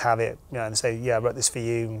 and they can just have it, you know, and say, yeah, I wrote this for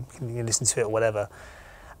you, and you can listen to it or whatever.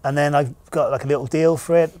 And then I got like a little deal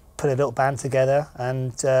for it, put a little band together,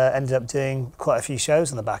 and ended up doing quite a few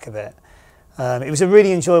shows on the back of it. It was a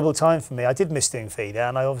really enjoyable time for me. I did miss doing Feeder,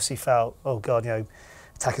 and I obviously felt, oh God, you know,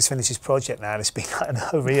 Taka's finished his project now, and it's been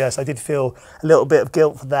like over a year, so I did feel a little bit of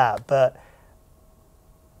guilt for that. But,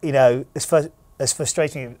 you know, as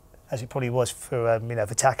frustrating as it probably was for, you know,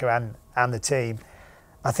 for Taka and the team,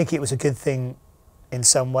 I think it was a good thing in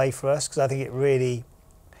some way for us, because I think it really,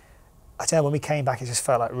 I don't know, when we came back, it just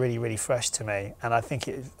felt like really, really fresh to me. And I think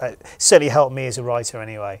it certainly helped me as a writer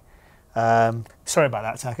anyway. Sorry about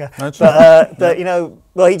that, Taka. But you know,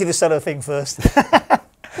 well, he did a solo thing first.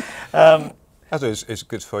 It's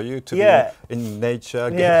good for you to be in nature.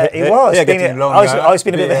 Yeah, it was. Getting longer. I was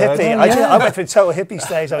being a bit of a hippie. I went for a total hippie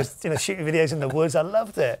stage. I was, you know, shooting videos in the woods. I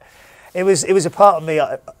loved it. It was a part of me.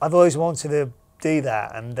 I've always wanted to do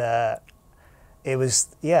that, and it was,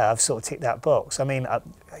 yeah, I've sort of ticked that box. I mean,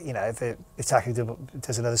 you know, if Taka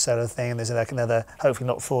does another solo thing and there's like another, hopefully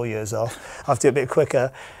not 4 years off, I'll do it a bit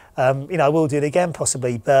quicker. You know, I will do it again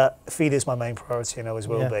possibly, but Feeder is my main priority and always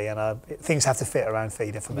will be, and things have to fit around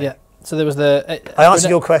Feeder for me. Yeah. So there was the. I answered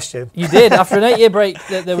your question. You did. After an 8-year break,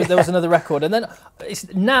 there was another record, and then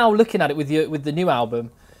it's now looking at it with the new album.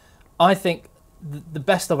 I think the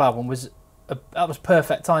best of album was that was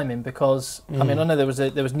perfect timing, because I mean, I know there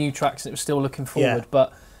was new tracks and it was still looking forward,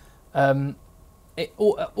 but it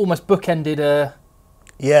almost bookended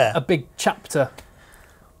a big chapter.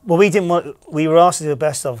 Well, we were asked to do a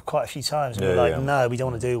best of quite a few times, and we were like, no, we don't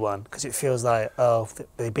want to do one, because it feels like, oh,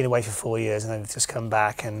 they've been away for 4 years and they've just come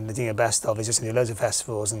back and they're doing a best of. They're just going to do loads of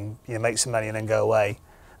festivals and, you know, make some money and then go away,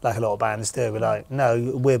 like a lot of bands do. We're like,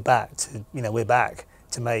 no, we're back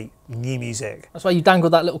to make new music. That's why you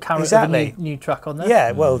dangled that little carrot of a new track on there.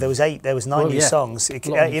 Yeah, well, there was 9 new songs. It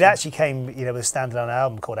actually came, you know, with a standalone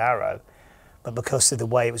album called Arrow, but because of the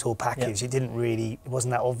way it was all packaged, it wasn't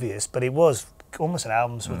that obvious, but it was almost an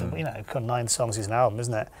album, sort of, you know, 9 songs is an album,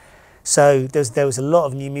 isn't it? So there was a lot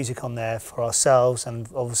of new music on there for ourselves, and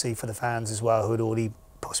obviously for the fans as well, who had already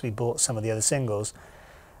possibly bought some of the other singles.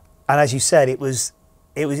 And as you said, I think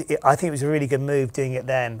it was a really good move doing it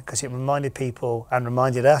then, because it reminded people and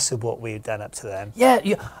reminded us of what we had done up to then. Yeah,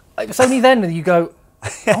 it's only then that you go,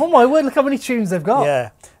 oh my word, look how many tunes they've got.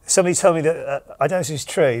 Yeah, somebody told me that, I don't know if this is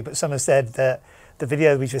true, but someone said that the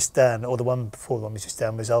video we just done, or the one before the one we just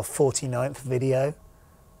done, was our 49th video.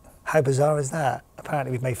 How bizarre is that?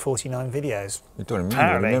 Apparently we've made 49 videos. You don't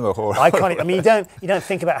remember all. I can't. I mean, you don't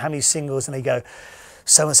think about how many singles, and they go,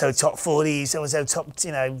 so and so top 40, so and so top,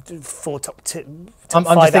 you know, 4 top 2. I'm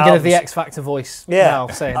just thinking albums. Of the X Factor voice. Now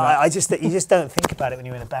saying that. You just don't think about it when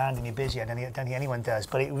you're in a band and you're busy. I don't think anyone does.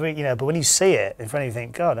 But it really, you know, but when you see it in front of you,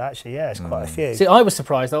 think, God, actually, yeah, it's quite a few. See, I was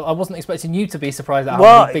surprised. I wasn't expecting you to be surprised at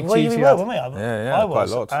how many big tunes you had. I was, quite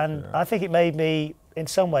a lot. And I think it made me, in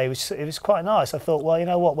some way, it was quite nice. I thought, well, you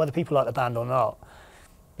know what, whether people like the band or not,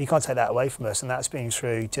 you can't take that away from us, and that's been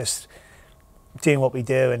through just doing what we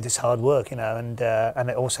do and just hard work, you know,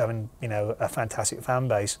 and also having, you know, a fantastic fan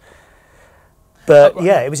base. But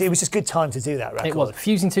yeah, it was just good time to do that record. It was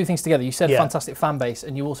fusing two things together. You said fantastic fan base,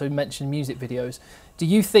 and you also mentioned music videos. Do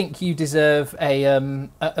you think you deserve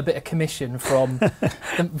a bit of commission from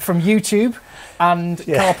from YouTube and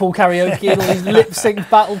Carpool Karaoke and all these lip sync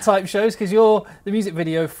battle type shows? Because you're the music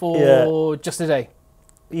video for Just a Day.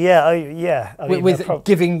 Yeah, I mean, with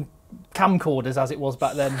giving camcorders, as it was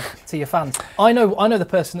back then, to your fans. I know the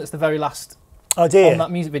person that's the very last on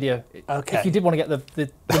that music video. Okay. If you did want to get the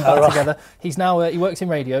back together, he's now he works in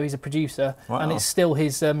radio. He's a producer, and it's still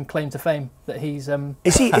his claim to fame that he's.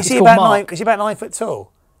 Is he about 9 foot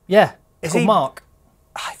tall? Yeah. Is he Mark?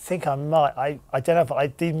 I think I might. I don't know, but I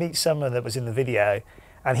did meet someone that was in the video,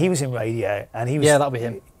 and he was in radio, and he was. Yeah, that'll be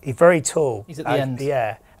him. He's very tall. He's at the end.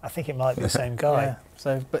 Yeah. I think it might be the same guy. Yeah.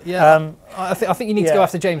 So, but I think you need to go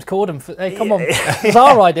after James Corden. Hey, come on, it's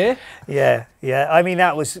our idea. Yeah. I mean,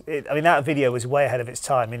 that video was way ahead of its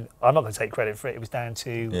time. I mean, I'm not going to take credit for it. It was down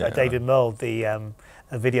to David Mould, the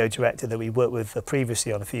video director that we worked with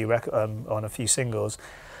previously on a few singles.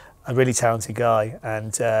 A really talented guy,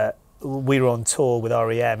 and we were on tour with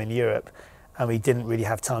REM in Europe, and we didn't really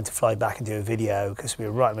have time to fly back and do a video because we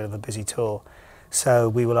were right in the middle of a busy tour. So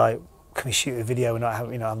we were like, can we shoot a video and not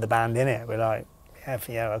have, have the band in it? We're like,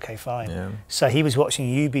 yeah, okay, fine. Yeah. So he was watching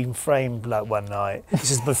You Being Framed like one night.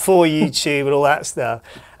 This is before YouTube and all that stuff,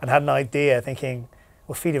 and had an idea, thinking,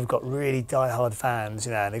 well, Feeder have got really die-hard fans,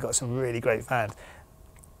 and they've got some really great fans.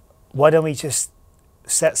 Why don't we just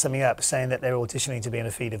set something up saying that they're auditioning to be in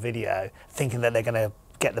a Feeder video, thinking that they're going to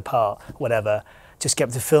get the part, whatever, just get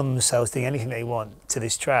them to film themselves doing anything they want to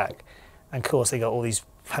this track. And of course, they got all these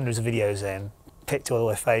hundreds of videos in, picked all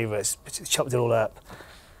their favourites, chopped it all up.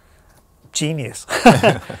 Genius.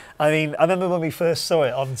 I mean, I remember when we first saw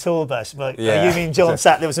it on tour bus, like, you and John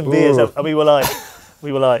sat there with some beers, and we were like,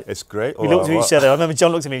 it's great. We looked at each other. I remember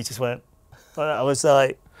John looked at me and just went, I was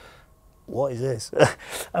like, what is this?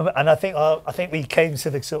 And I think we came to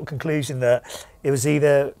the sort of conclusion that it was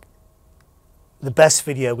either the best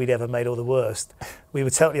video we'd ever made or the worst. We were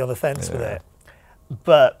totally on the fence with it.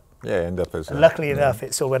 But end up as luckily enough,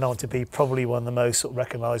 it sort of went on to be probably one of the most sort of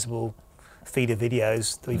recognisable feeder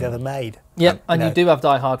videos that we've ever made. Yep, and you do have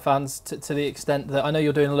die-hard fans to the extent that I know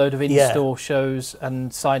you're doing a load of in-store shows and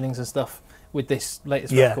signings and stuff with this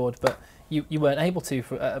latest record, but you weren't able to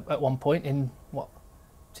at one point in, what,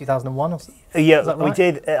 2001 or something? Yeah, Is that right? we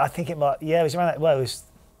did. I think it might, it was around that, well, it was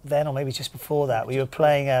then or maybe just before that. We were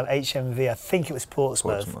playing HMV, I think it was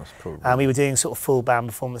Portsmouth, and we were doing sort of full band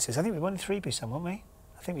performances. I think we were only three-piece then, weren't we?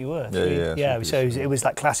 I think we were. So it was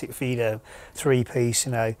like classic feeder, three-piece,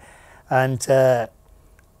 you know. And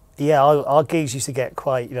our gigs used to get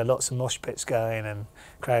quite, lots of mosh pits going and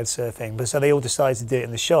crowd surfing. But so they all decided to do it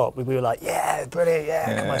in the shop. We were like, yeah, brilliant,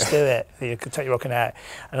 come on, let's do it. You could take your rocking out.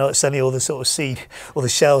 And suddenly all the sort of all the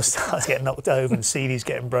shells started getting knocked over and CDs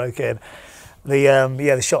getting broken.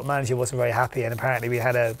 The shop manager wasn't very happy, and apparently we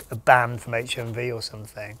had a ban from HMV or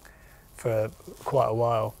something for quite a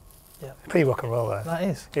while. Yeah, pretty rock and roll though. That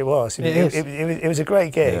is. It was. It was a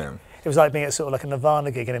great gig. Yeah. It was like being at sort of like a Nirvana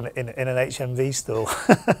gig in an HMV store.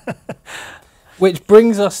 Which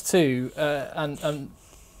brings us to, and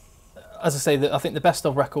as I say, I think the Best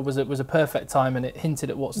Of record was a perfect time, and it hinted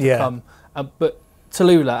at what's to come. But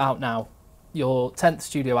Tallulah out now, your 10th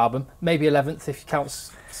studio album, maybe 11th if you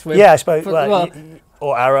count Swim. Yeah, I suppose.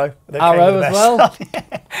 Or Arrow. Arrow as well.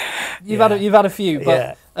 You've had a few,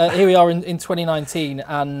 but here we are in 2019,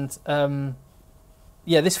 and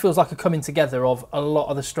this feels like a coming together of a lot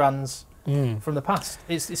of the strands from the past.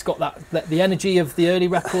 It's got the energy of the early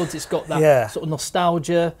records. It's got that sort of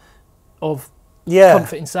nostalgia of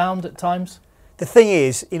comforting sound at times. The thing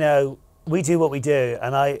is, we do what we do,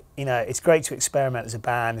 and it's great to experiment as a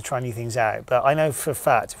band and try new things out. But I know for a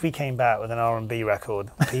fact, if we came back with an R&B record,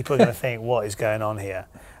 people are going to think, "What is going on here?"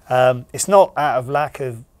 It's not out of lack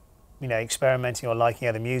of, experimenting or liking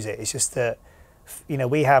other music. It's just that,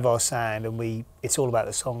 we have our sound, and it's all about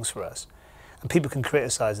the songs for us. And people can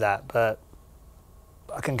criticise that, but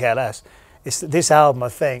I can care less. It's this album, I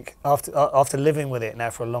think, after living with it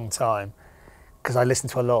now for a long time, because I listened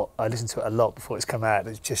to it a lot before it's come out.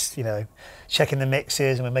 It's just, checking the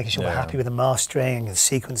mixes, and we're making sure we're happy with the mastering and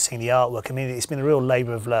sequencing, the artwork. I mean, it's been a real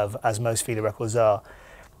labour of love, as most feeder records are.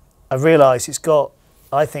 I've realised it's got,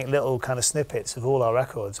 I think, little kind of snippets of all our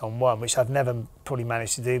records on one, which I've never probably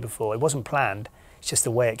managed to do before. It wasn't planned, it's just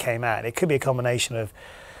the way it came out. It could be a combination of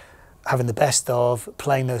having the best of,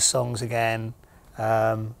 playing those songs again,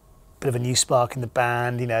 bit of a new spark in the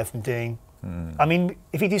band, from doing... I mean,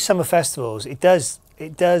 if you do summer festivals, it's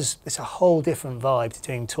a whole different vibe to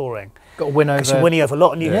doing touring. Got to win over. You're winning over a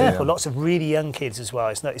lot of new people, lots of really young kids as well.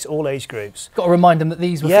 It's all age groups. Got to remind them that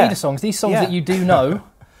these were feeder songs. These songs that you do know.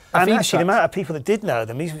 And actually, the amount of people that did know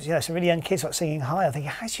them, some really young kids like singing high. I'm thinking,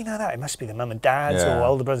 how do you know that? It must be the mum and dads or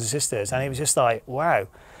older brothers and sisters. And it was just like, wow,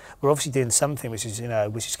 we're obviously doing something which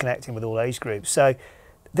is connecting with all age groups. So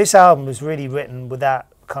this album was really written with that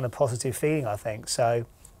kind of positive feeling, I think. So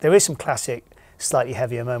there is some classic, slightly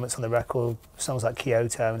heavier moments on the record, songs like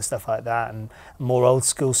Kyoto and stuff like that, and more old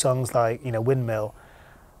school songs like Windmill.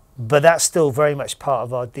 But that's still very much part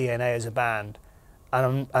of our DNA as a band,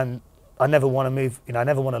 and I never want to move. I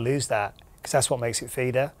never want to lose that, because that's what makes it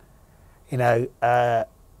feeder.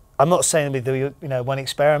 I'm not saying with the one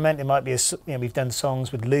experiment. It might be we've done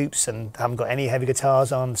songs with loops and haven't got any heavy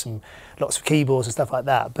guitars on, lots of keyboards and stuff like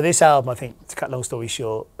that. But this album, I think, to cut long story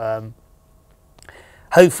short,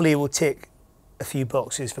 hopefully it will tick a few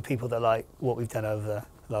boxes for people that like what we've done over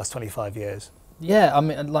the last 25 years. Yeah, I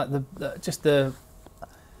mean, like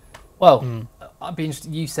I'd be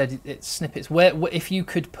interested. You said it's snippets. Where if you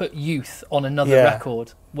could put Youth on another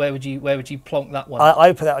record, where would you plonk that one?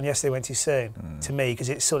 I put that on Yesterday Went Too Soon to me, because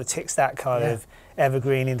it sort of ticks that kind of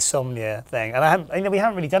evergreen insomnia thing. And we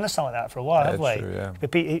haven't really done a song like that for a while, have we? True, yeah. But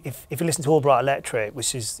if you listen to All Bright Electric,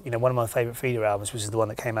 which is one of my favourite feeder albums, which is the one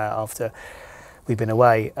that came out after we've been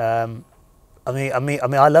away. I mean,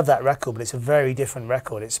 I love that record, but it's a very different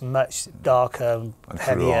record. It's much darker,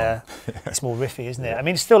 heavier. It's more riffy, isn't it? I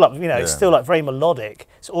mean, it's still like it's still like very melodic.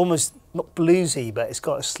 It's almost not bluesy, but it's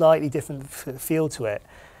got a slightly different feel to it.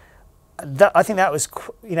 I think that was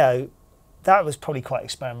that was probably quite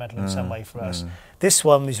experimental in some way for us. This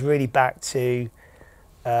one was really back to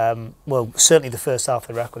well, certainly the first half of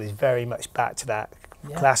the record is very much back to that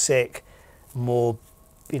classic, more,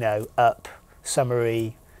 you know, up,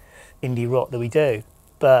 summery, indie rock that we do.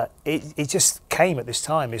 But it just came at this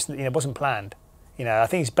time. It's, you know, it wasn't planned. You know, I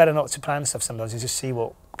think it's better not to plan stuff sometimes and just see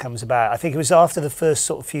what comes about. I think it was after the first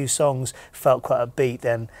sort of few songs felt quite upbeat,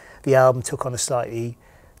 then the album took on a slightly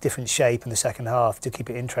different shape in the second half to keep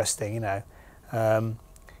it interesting, you know.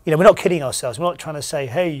 You know, we're not kidding ourselves. We're not trying to say,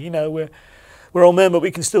 hey, you know, we're old men, but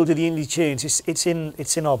we can still do the indie tunes. It's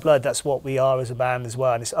in our blood. That's what we are as a band as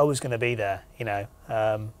well, and it's always going to be there, you know.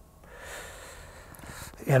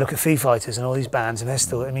 You know, look at Foo Fighters and all these bands, and they're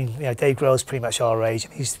still. I mean, you know, Dave Grohl's pretty much our age,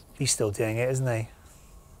 and he's still doing it, isn't he?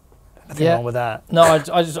 Nothing wrong with that. No,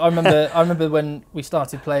 I remember when we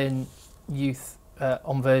started playing Youth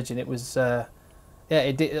on Virgin. It was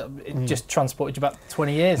it just transported you back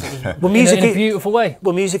 20 years. It was, well, music in a beautiful way.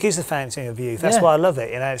 Well, music is the fountain of youth. That's why I love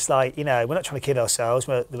it. You know, it's like, you know, we're not trying to kid ourselves.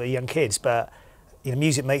 We're young kids, but you know,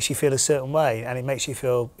 music makes you feel a certain way, and it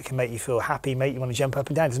can make you feel happy, make you want to jump up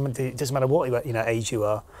and down. It doesn't matter what, you know, age you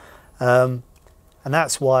are, and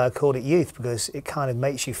that's why I called it Youth, because it kind of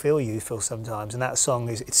makes you feel youthful sometimes. And that song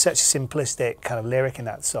it's such a simplistic kind of lyric in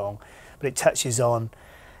that song, but it touches on.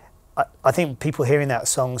 I think people hearing that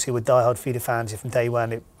songs who were diehard Feeder fans from day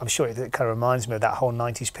one, I'm sure it kind of reminds me of that whole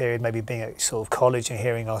 90s period, maybe being at sort of college and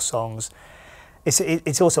hearing our songs.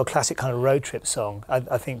 It's also a classic kind of road trip song.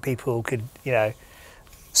 I think people could, you know,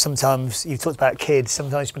 sometimes you talked about kids,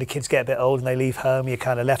 sometimes when the kids get a bit old and they leave home, you're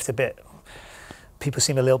kind of left a bit, people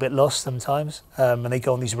seem a little bit lost sometimes, and they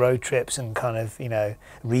go on these road trips and kind of, you know,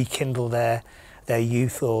 rekindle their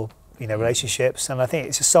youth or, you know, relationships. And I think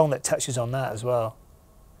it's a song that touches on that as well.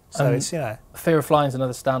 So it's, you know, Fear of Flying is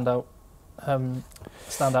another standout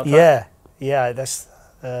track. Yeah, that's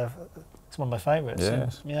it's one of my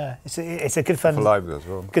favourites. Yeah, it's a good fun, for live as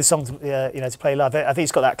well. Good song to, you know, to play live. I think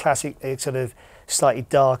it's got that classic sort of slightly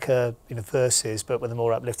darker, you know, verses, but with a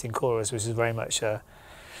more uplifting chorus, which is very much a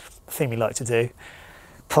thing we like to do.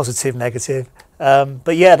 Positive, negative.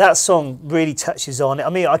 But yeah, that song really touches on it. I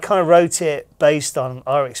mean, I kind of wrote it based on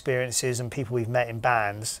our experiences and people we've met in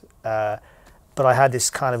bands. But I had this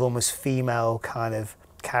kind of almost female kind of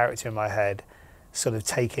character in my head, sort of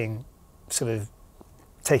taking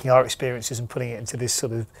our experiences and putting it into this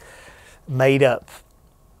sort of made up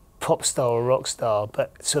pop star or rock star,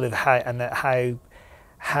 but sort of how you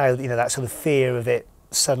know, that sort of fear of it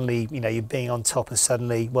suddenly, you know, you're being on top and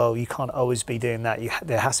suddenly, well, you can't always be doing that.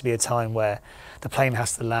 There has to be a time where the plane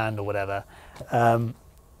has to land or whatever. And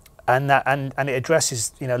it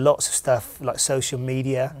addresses, you know, lots of stuff like social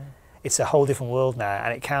media. It's a whole different world now,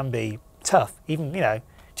 and it can be tough. Even, you know,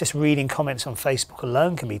 just reading comments on Facebook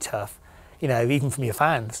alone can be tough, you know, even from your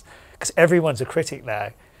fans, because everyone's a critic now.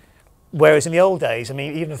 Whereas in the old days, I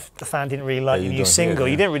mean, even if the fan didn't really like your new single,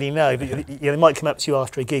 you didn't really know, but you know, they might come up to you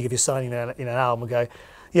after a gig if you're signing an album and go,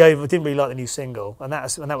 yeah, I didn't really like the new single, and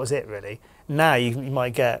that was it really. Now you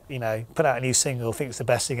might get, you know, put out a new single, think it's the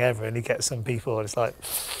best thing ever, and you get some people, and it's like,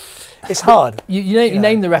 it's hard. You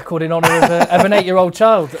named the record in honour of an 8-year-old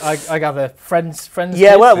child. I gather friends.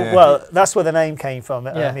 Yeah, well, that's where the name came from.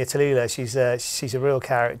 Tallulah, she's a real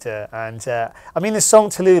character, and I mean the song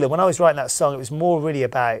Tallulah. When I was writing that song, it was more really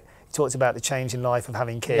about. It talked about the change in life of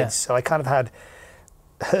having kids. Yeah. So I kind of had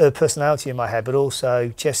her personality in my head, but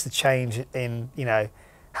also just the change in, you know,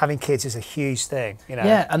 having kids is a huge thing. You know.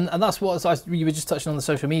 Yeah, and that's what you were just touching on the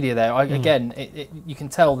social media there. Again, you can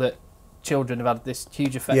tell that. Children have had this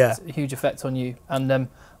huge effect on you, and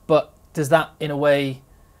but does that in a way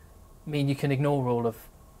mean you can ignore all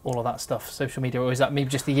of that stuff, social media, or is that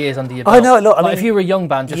maybe just the years under your belt? I know. Look, I mean, if you were a young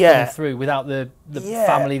band just coming through without the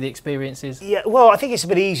family, the experiences. Yeah, well, I think it's a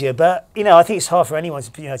bit easier, but you know, I think it's hard for anyone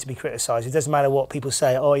to, you know, to be criticised. It doesn't matter what people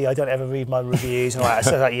say. Oh yeah, I don't ever read my reviews and all that.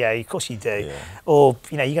 So like, yeah, of course you do. Yeah. Or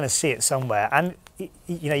you know, you're going to see it somewhere, and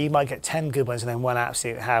you know, you might get 10 good ones and then one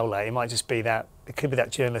absolute howler. It might just be that. It could be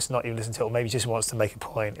that journalist not even listening to it, or maybe just wants to make a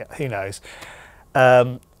point. Who knows?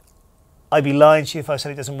 I'd be lying to you if I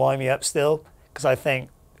said it doesn't wind me up still, because I think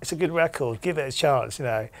it's a good record. Give it a chance, you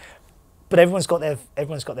know. But everyone's got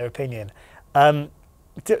their opinion. Don't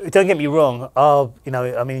get me wrong. You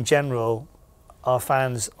know, I mean, in general, our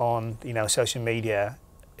fans on, you know, social media,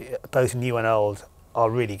 both new and old, are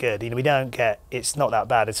really good. You know, we don't get, it's not that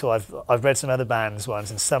bad at all. I've read some other bands once,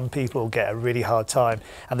 and some people get a really hard time,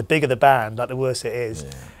 and the bigger the band, like the worse it is.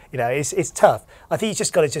 Yeah. You know, it's tough. I think you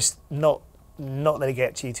just got to just not let it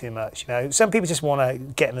get to you too much. You know, some people just want to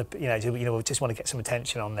get in the, just want to get some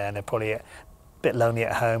attention on there, and they're probably a bit lonely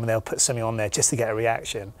at home, and they'll put something on there just to get a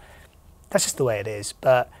reaction. That's just the way it is.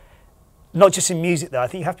 But not just in music though. I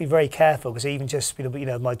think you have to be very careful because even just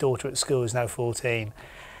my daughter at school is now 14.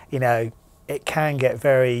 You know, it can get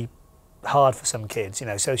very hard for some kids. You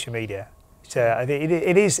know, social media. So I think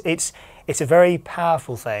it's a very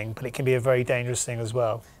powerful thing, but it can be a very dangerous thing as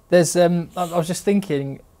well. There's I was just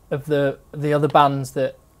thinking of the other bands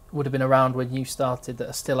that would have been around when you started that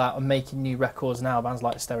are still out and making new records now, bands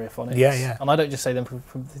like Stereophonics. Yeah, yeah. And I don't just say them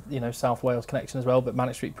from South Wales connection as well, but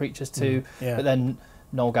Manic Street Preachers too. Yeah. But then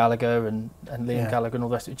Noel Gallagher and Liam Yeah. Gallagher and all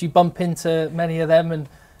the rest of it. Do you bump into many of them and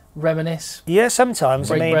reminisce? Yeah, sometimes.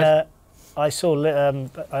 Break I mean, bread? I saw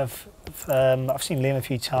I've seen Liam a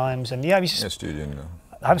few times, and yeah,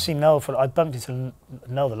 I haven't seen Noel I bumped into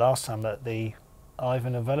Noel the last time at the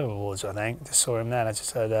Ivan Novello Awards, I think. Just saw him then. I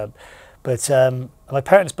just heard. But my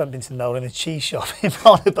parents bumped into Noel in a cheese shop in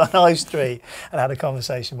Marylebone High Street and had a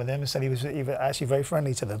conversation with him and said he was actually very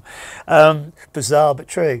friendly to them. Bizarre but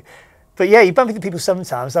true. But yeah, you bump into people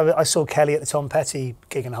sometimes. I saw Kelly at the Tom Petty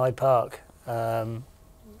gig in Hyde Park. But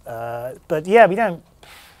yeah, we don't.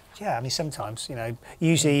 Yeah, I mean sometimes, you know.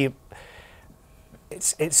 Usually,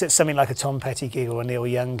 it's at something like a Tom Petty gig or a Neil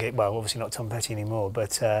Young gig. Well, obviously not Tom Petty anymore,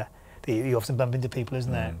 but you often bump into people,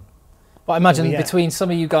 isn't it? But I imagine between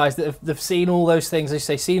some of you guys that have seen all those things, as you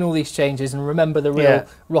say, seen all these changes and remember the real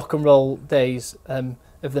rock and roll days of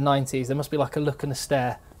the 90s, there must be like a look and a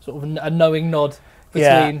stare, sort of a knowing nod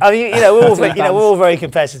between. Yeah, I mean, we're all very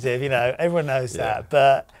competitive. You know, everyone knows that.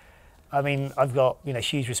 But I mean, I've got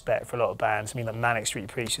huge respect for a lot of bands. I mean, like Manic Street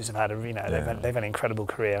Preachers have had they've had an incredible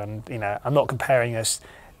career, and I'm not comparing us,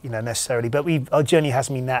 necessarily, but our journey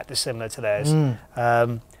hasn't been that dissimilar to theirs.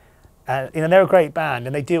 And they're a great band,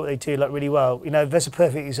 and they do what they do like really well. There's a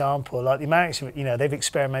perfect example. Like the Manics, they've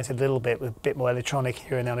experimented a little bit with a bit more electronic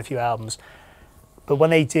here and there on a few albums, but when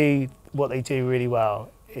they do what they do really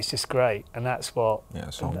well, it's just great, and that's what. Yeah,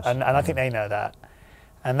 songs. And I think they know that,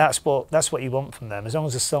 and that's what you want from them. As long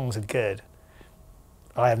as the songs are good,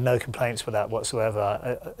 I have no complaints with that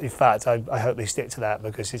whatsoever. In fact, I hope they stick to that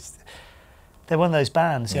because they're one of those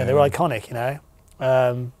bands. They're iconic.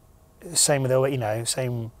 Same with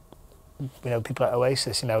same. People like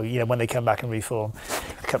Oasis, when they come back and reform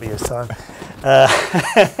a couple of years' time.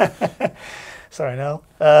 Sorry, Noel.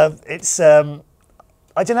 It's,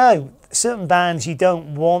 I don't know, certain bands, you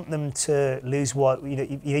don't want them to lose what,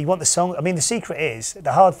 you want the song. I mean,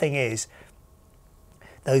 the hard thing is,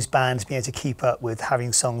 those bands being able to keep up with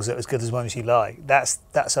having songs that are as good as ones you like. That's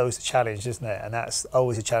always the challenge, isn't it? And that's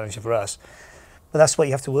always a challenge for us. But that's what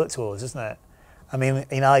you have to work towards, isn't it? I mean,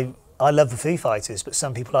 I love the Foo Fighters, but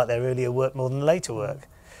some people like their earlier work more than the later work.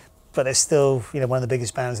 But they're still, one of the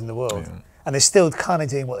biggest bands in the world. Yeah. And they're still kind of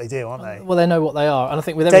doing what they do, aren't they? Well, they know what they are. And I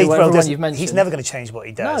think with everyone you've mentioned... He's never going to change what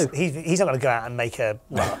he does. No. He's not going to go out and make I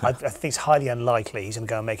think it's highly unlikely he's going to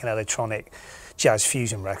go and make an electronic jazz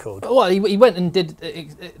fusion record. Well, he went and did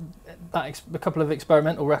a couple of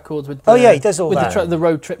experimental records with he does all that. With the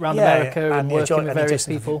road trip around America and working with various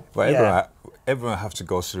people. Well, everyone has to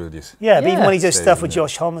go through this. Yeah, but even when he does stuff with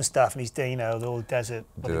Josh Homme and stuff, and he's doing, the all desert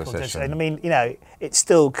session. And I mean, it's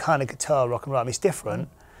still kind of guitar, rock and roll. I mean, it's different.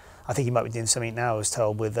 I think he might be doing something now, I was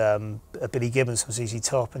told, with Billy Gibbons from ZZ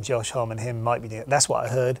Top, and Josh Homme and him might be doing it. That's what I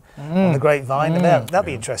heard on the grapevine. And that'd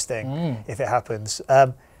be interesting if it happens.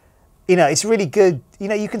 It's really good.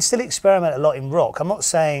 You can still experiment a lot in rock. I'm not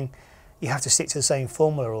saying you have to stick to the same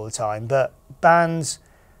formula all the time, but bands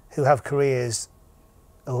who have careers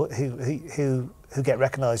who get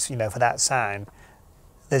recognised, for that sound,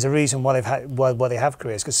 there's a reason why they have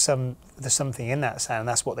careers, because there's something in that sound.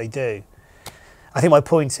 That's what they do. I think my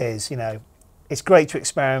point is, it's great to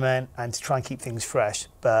experiment and to try and keep things fresh,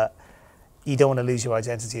 but you don't want to lose your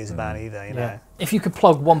identity as a band either. You know. If you could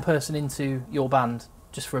plug one person into your band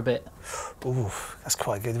just for a bit. Ooh, that's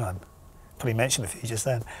quite a good one. Probably mentioned a few just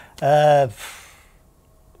then.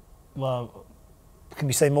 Well, can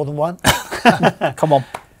we say more than one? Come on.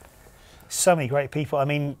 So many great people. I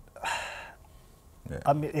mean,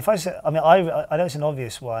 I know it's an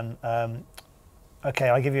obvious one. Okay,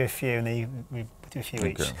 I'll give you a few, and then we do a few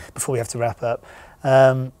each before we have to wrap up.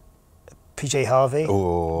 PJ Harvey.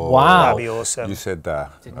 Oh, wow, that'd be awesome. You said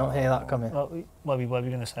that. Did not hear that coming. Why are we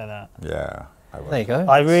going to say that? Yeah. There you go.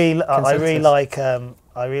 I really like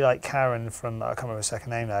Karen from, I can't remember her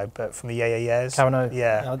second name now, but from the Yeah Yeah Yeahs. Karen O.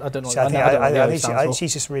 Yeah. I don't know. I think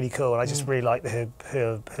she's just really cool, and I just really like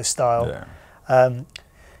her style. Yeah.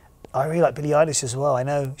 I really like Billie Eilish as well. I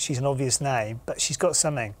know she's an obvious name, but she's got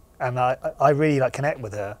something, and I really connect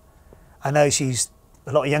with her. I know she's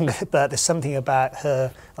a lot younger, but there's something about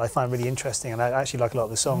her that I find really interesting, and I actually like a lot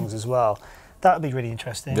of the songs as well. That would be really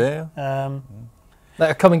interesting. Yeah.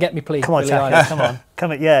 Come and get me, please. Come on, Taka,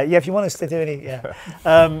 come on. Yeah, if you want us to do any, yeah.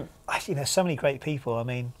 you know, so many great people. I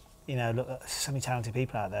mean, you know, look, so many talented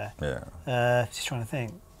people out there. Yeah. Just trying to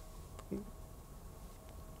think.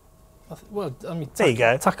 Well, I mean, there you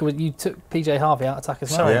go. Taka, you took PJ Harvey out of Taka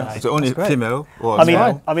as well. Sorry, Yeah. mate. It's the only That's great. female. Or I mean,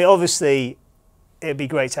 male. obviously, it'd be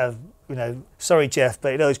great to have, you know, sorry Jeff, but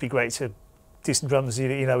it'd always be great to do some drums,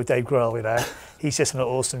 you know, with Dave Grohl. You know, he's just an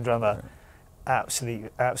awesome drummer. Absolutely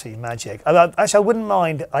magic. Actually, I wouldn't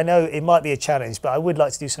mind. I know it might be a challenge, but I would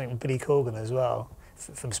like to do something with Billy Corgan as well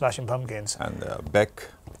from Smashing Pumpkins. And Beck.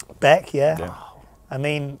 Beck, yeah. Yeah. I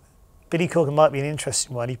mean, Billy Corgan might be an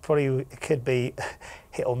interesting one. He probably could be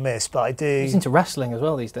hit or miss, but I do. He's into wrestling as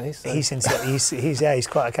well these days. So. He's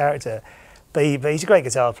quite a character, but he's a great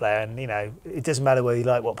guitar player, and you know, it doesn't matter whether you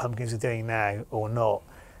like what Pumpkins are doing now or not.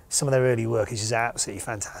 Some of their early work is just absolutely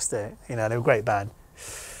fantastic. You know, they're a great band.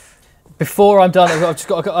 Before I'm done,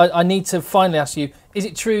 I need to finally ask you: is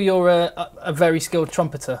it true you're a very skilled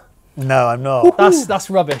trumpeter? No, I'm not. That's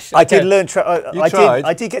rubbish. I did learn. tried.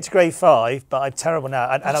 I did get to grade 5, but I'm terrible now.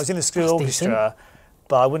 And I was in the school that's orchestra, decent.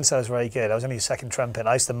 but I wouldn't say I was very good. I was only a second trumpet.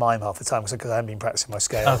 I used to mime half the time because I hadn't been practicing my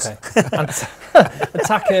scales. Okay. And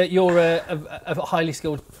Taka, you're a highly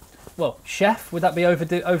skilled, well, chef. Would that be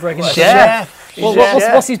over-egging it? Chef.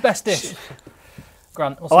 What's his best dish?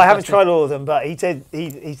 Grant. What's Oh, his I haven't best tried all of them, but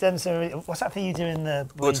he's done some. What's that thing you do in the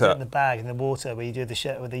Water. in the bag in the water where you do the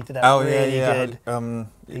shit? Where he did that Oh, really yeah. good.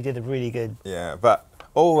 He did a really good. Yeah, but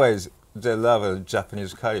always they love a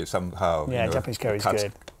Japanese curry somehow. Yeah, you know, Japanese curry's cuts,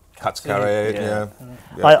 good. Cuts curry, Yeah.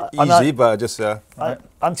 yeah. I'm Easy, not- but just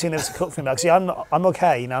I'm too nervous to cook for him. Actually, I'm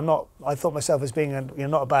okay. You know, I'm not. I thought myself as being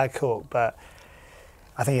not a bad cook, but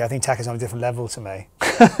I think Taka's on a different level to me.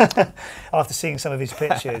 After seeing some of his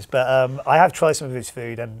pictures, but I have tried some of his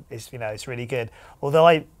food and it's really good. Although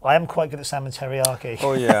I am quite good at salmon teriyaki.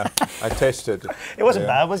 oh yeah, I tasted. It wasn't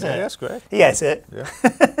bad, was it? Yeah, that's great. He ate it. Yeah.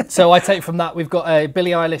 So I take from that we've got a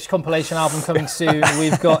Billie Eilish compilation album coming soon.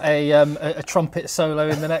 We've got a trumpet solo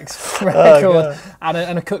in the next record and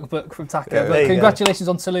a cookbook from Taka. Yeah, But congratulations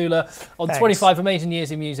on Tallulah, on Thanks. 25 amazing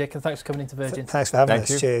years in music, and thanks for coming into Virgin. Thanks for having Thank us.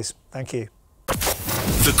 you. Cheers. Thank you.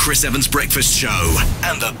 The Chris Evans Breakfast Show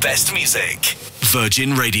and the best music.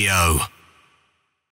 Virgin Radio.